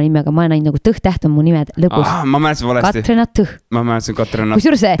mu perekonnimi, aga ma näin nagu täht on mu nimed lõpus. Ma mäletasin valesti. Katrenat. Ma mäletasin Katrenat.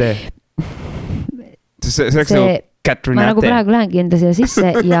 Kusjuures see oleks nagu Katrenat. Ma nagu praegu lähengi enda siia sisse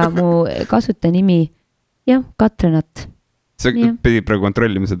ja mu kasutajanimi, Katrenat. Sa pidi praegu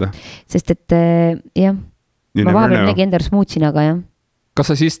kontrollima seda. Sest et, ma vahepeal midagi enda arust muutsin, aga jah. Kas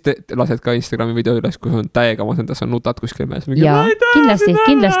sa siis lased ka Instagrami video üles, kui on täiega masendas, sa nutad kuskil mees? Jaa, kindlasti.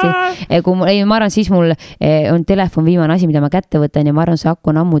 Ma arvan, siis mul on telefon viimane asi, mida ma kätte võtan ja ma arvan, see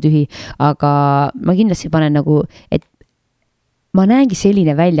akku on ammu tühi, aga ma kindlasti panen nagu, et ma näengi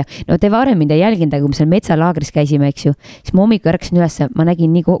selline välja. No te varem mind ei jälginud, aga kui me seal metsalaagris käisime, eks ju, siis ma hommikul ärkasin üles, ma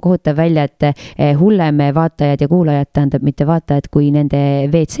nägin nii kohutav välja, et hullem vaatajad ja kuulajad tähendab mitte vaatajad kui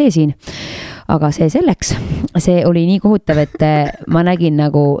nende WC siin. Aga see selleks, see oli nii kohutav, et ma nägin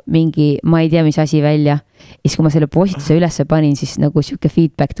nagu mingi, ma ei tea, mis asi välja. Ja siis kui ma selle postituse ülesse panin, siis nagu siuke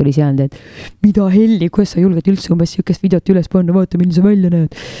feedback tuli seal, et mida helli, kuidas sa julged üldse umbes siukest videot üles panna, vaata, milline sa välja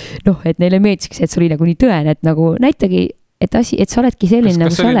näed. Et neile meeldis, et see oli nagu nii tõene, et nagu näitagi, et sa oledki selline nagu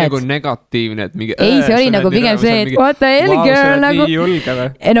sa oled. Kas see oli nagu negatiivne, et mingi... Ei, see oli nagu pigem see, et what the hell girl nagu... Nii julge või?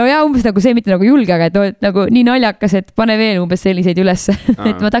 No jaa, umbes nagu see, mitte nagu julge, aga et nagu nii naljakas, et pane veel umbes selliseid ülesse.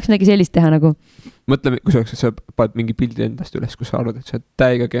 Et ma tahaks midagi sellist teha nagu. Mõtle, kui sa paned mingi pildi endast üles, kus sa arvad, et sa oled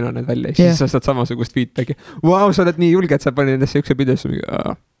täiega kena need välja ja siis sa saad samasugust feedbacki. Vau, sa oled nii julge, et sa panid endast siukse pildesse mingi...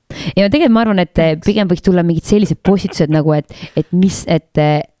 Ja tegelikult ma arvan, et pigem võiks tulla mingid sellised postitused nagu, et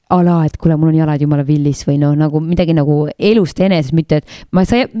et kuule, mul on jalad jumala villis või nagu midagi nagu elust eneses, mitte, et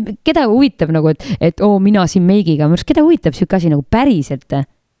keda huvitab nagu, et mina siin meigiga, keda huvitab siuke asi nagu päriselt?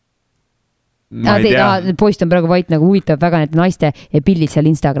 poist on praegu vait nagu huvitav väga need naiste pildid seal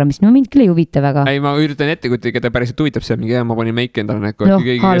Instagramis, no mind küll ei huvita väga. Ei, ma üritan ette kujutada, keda päriselt huvitab seal mingi ma panin make endale näkku,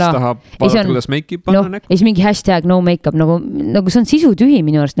 keegi, kes tahab vaadata, kuidas make-ib panna näkku. Ja siis mingi hashtag no make-up, nagu see on sisutühi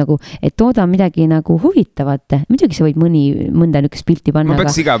minu arust nagu, et tooda midagi nagu huvitavat. Muidugi sa võid mõnda nükest pilti panna. Ma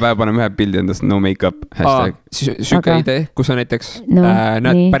peaks iga päev panema ühe pildi endast no make-up hashtag. Süke idee, kus on näiteks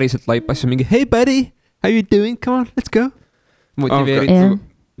näed päriselt laipas ja mingi hey buddy, how you doing, come on, let's go. Motiveeritud.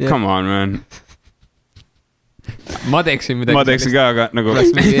 Come on, man. Ma teeksin midagi. Ma teeksin ka, aga nagu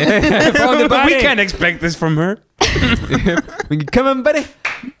we can't expect this from her. Mingi come on, buddy.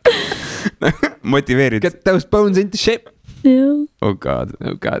 Motiveerid. Get those bones into shape. Oh god.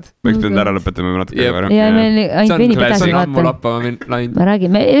 Võiks pidanud ära lõpetama natuke. Ja me ainult venib edasi vaata. Ma räägin,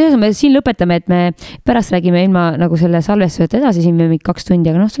 me siin lõpetame, et me pärast räägime ilma nagu selle salvestused edasi, siin me mingi 2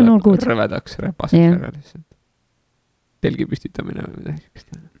 tundi, aga see on all good. Rõvedaks, räpaseks ära lihtsalt. Telgi püstitamine või midagi sükest.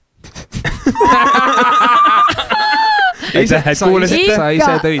 Sa ise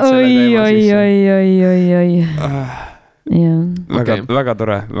tõid selle teema sisse. Väga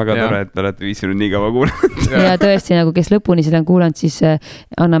tore, et te olete viisinud nii kaua kuulanud. Ja tõesti, nagu kes lõpuni seda on kuulanud, siis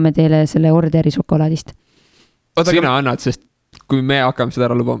anname teile selle orderi šokolaadist. Sina annad, sest kui me hakkame seda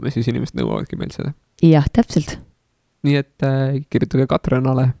ära lubama, siis inimesed nõuavadki meil seda. Jah, täpselt. Nii et kirjutage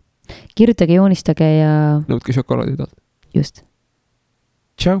Katrenale. Kirjutage, joonistage ja... Nõudke šokolaadi talt. Just.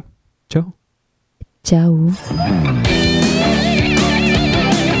 Tšau. Tšau. Tšau.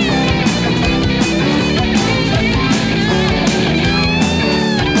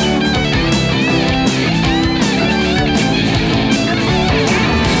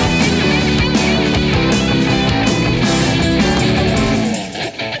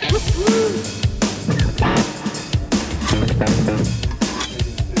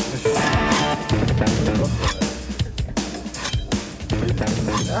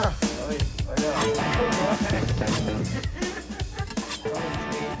 Yeah.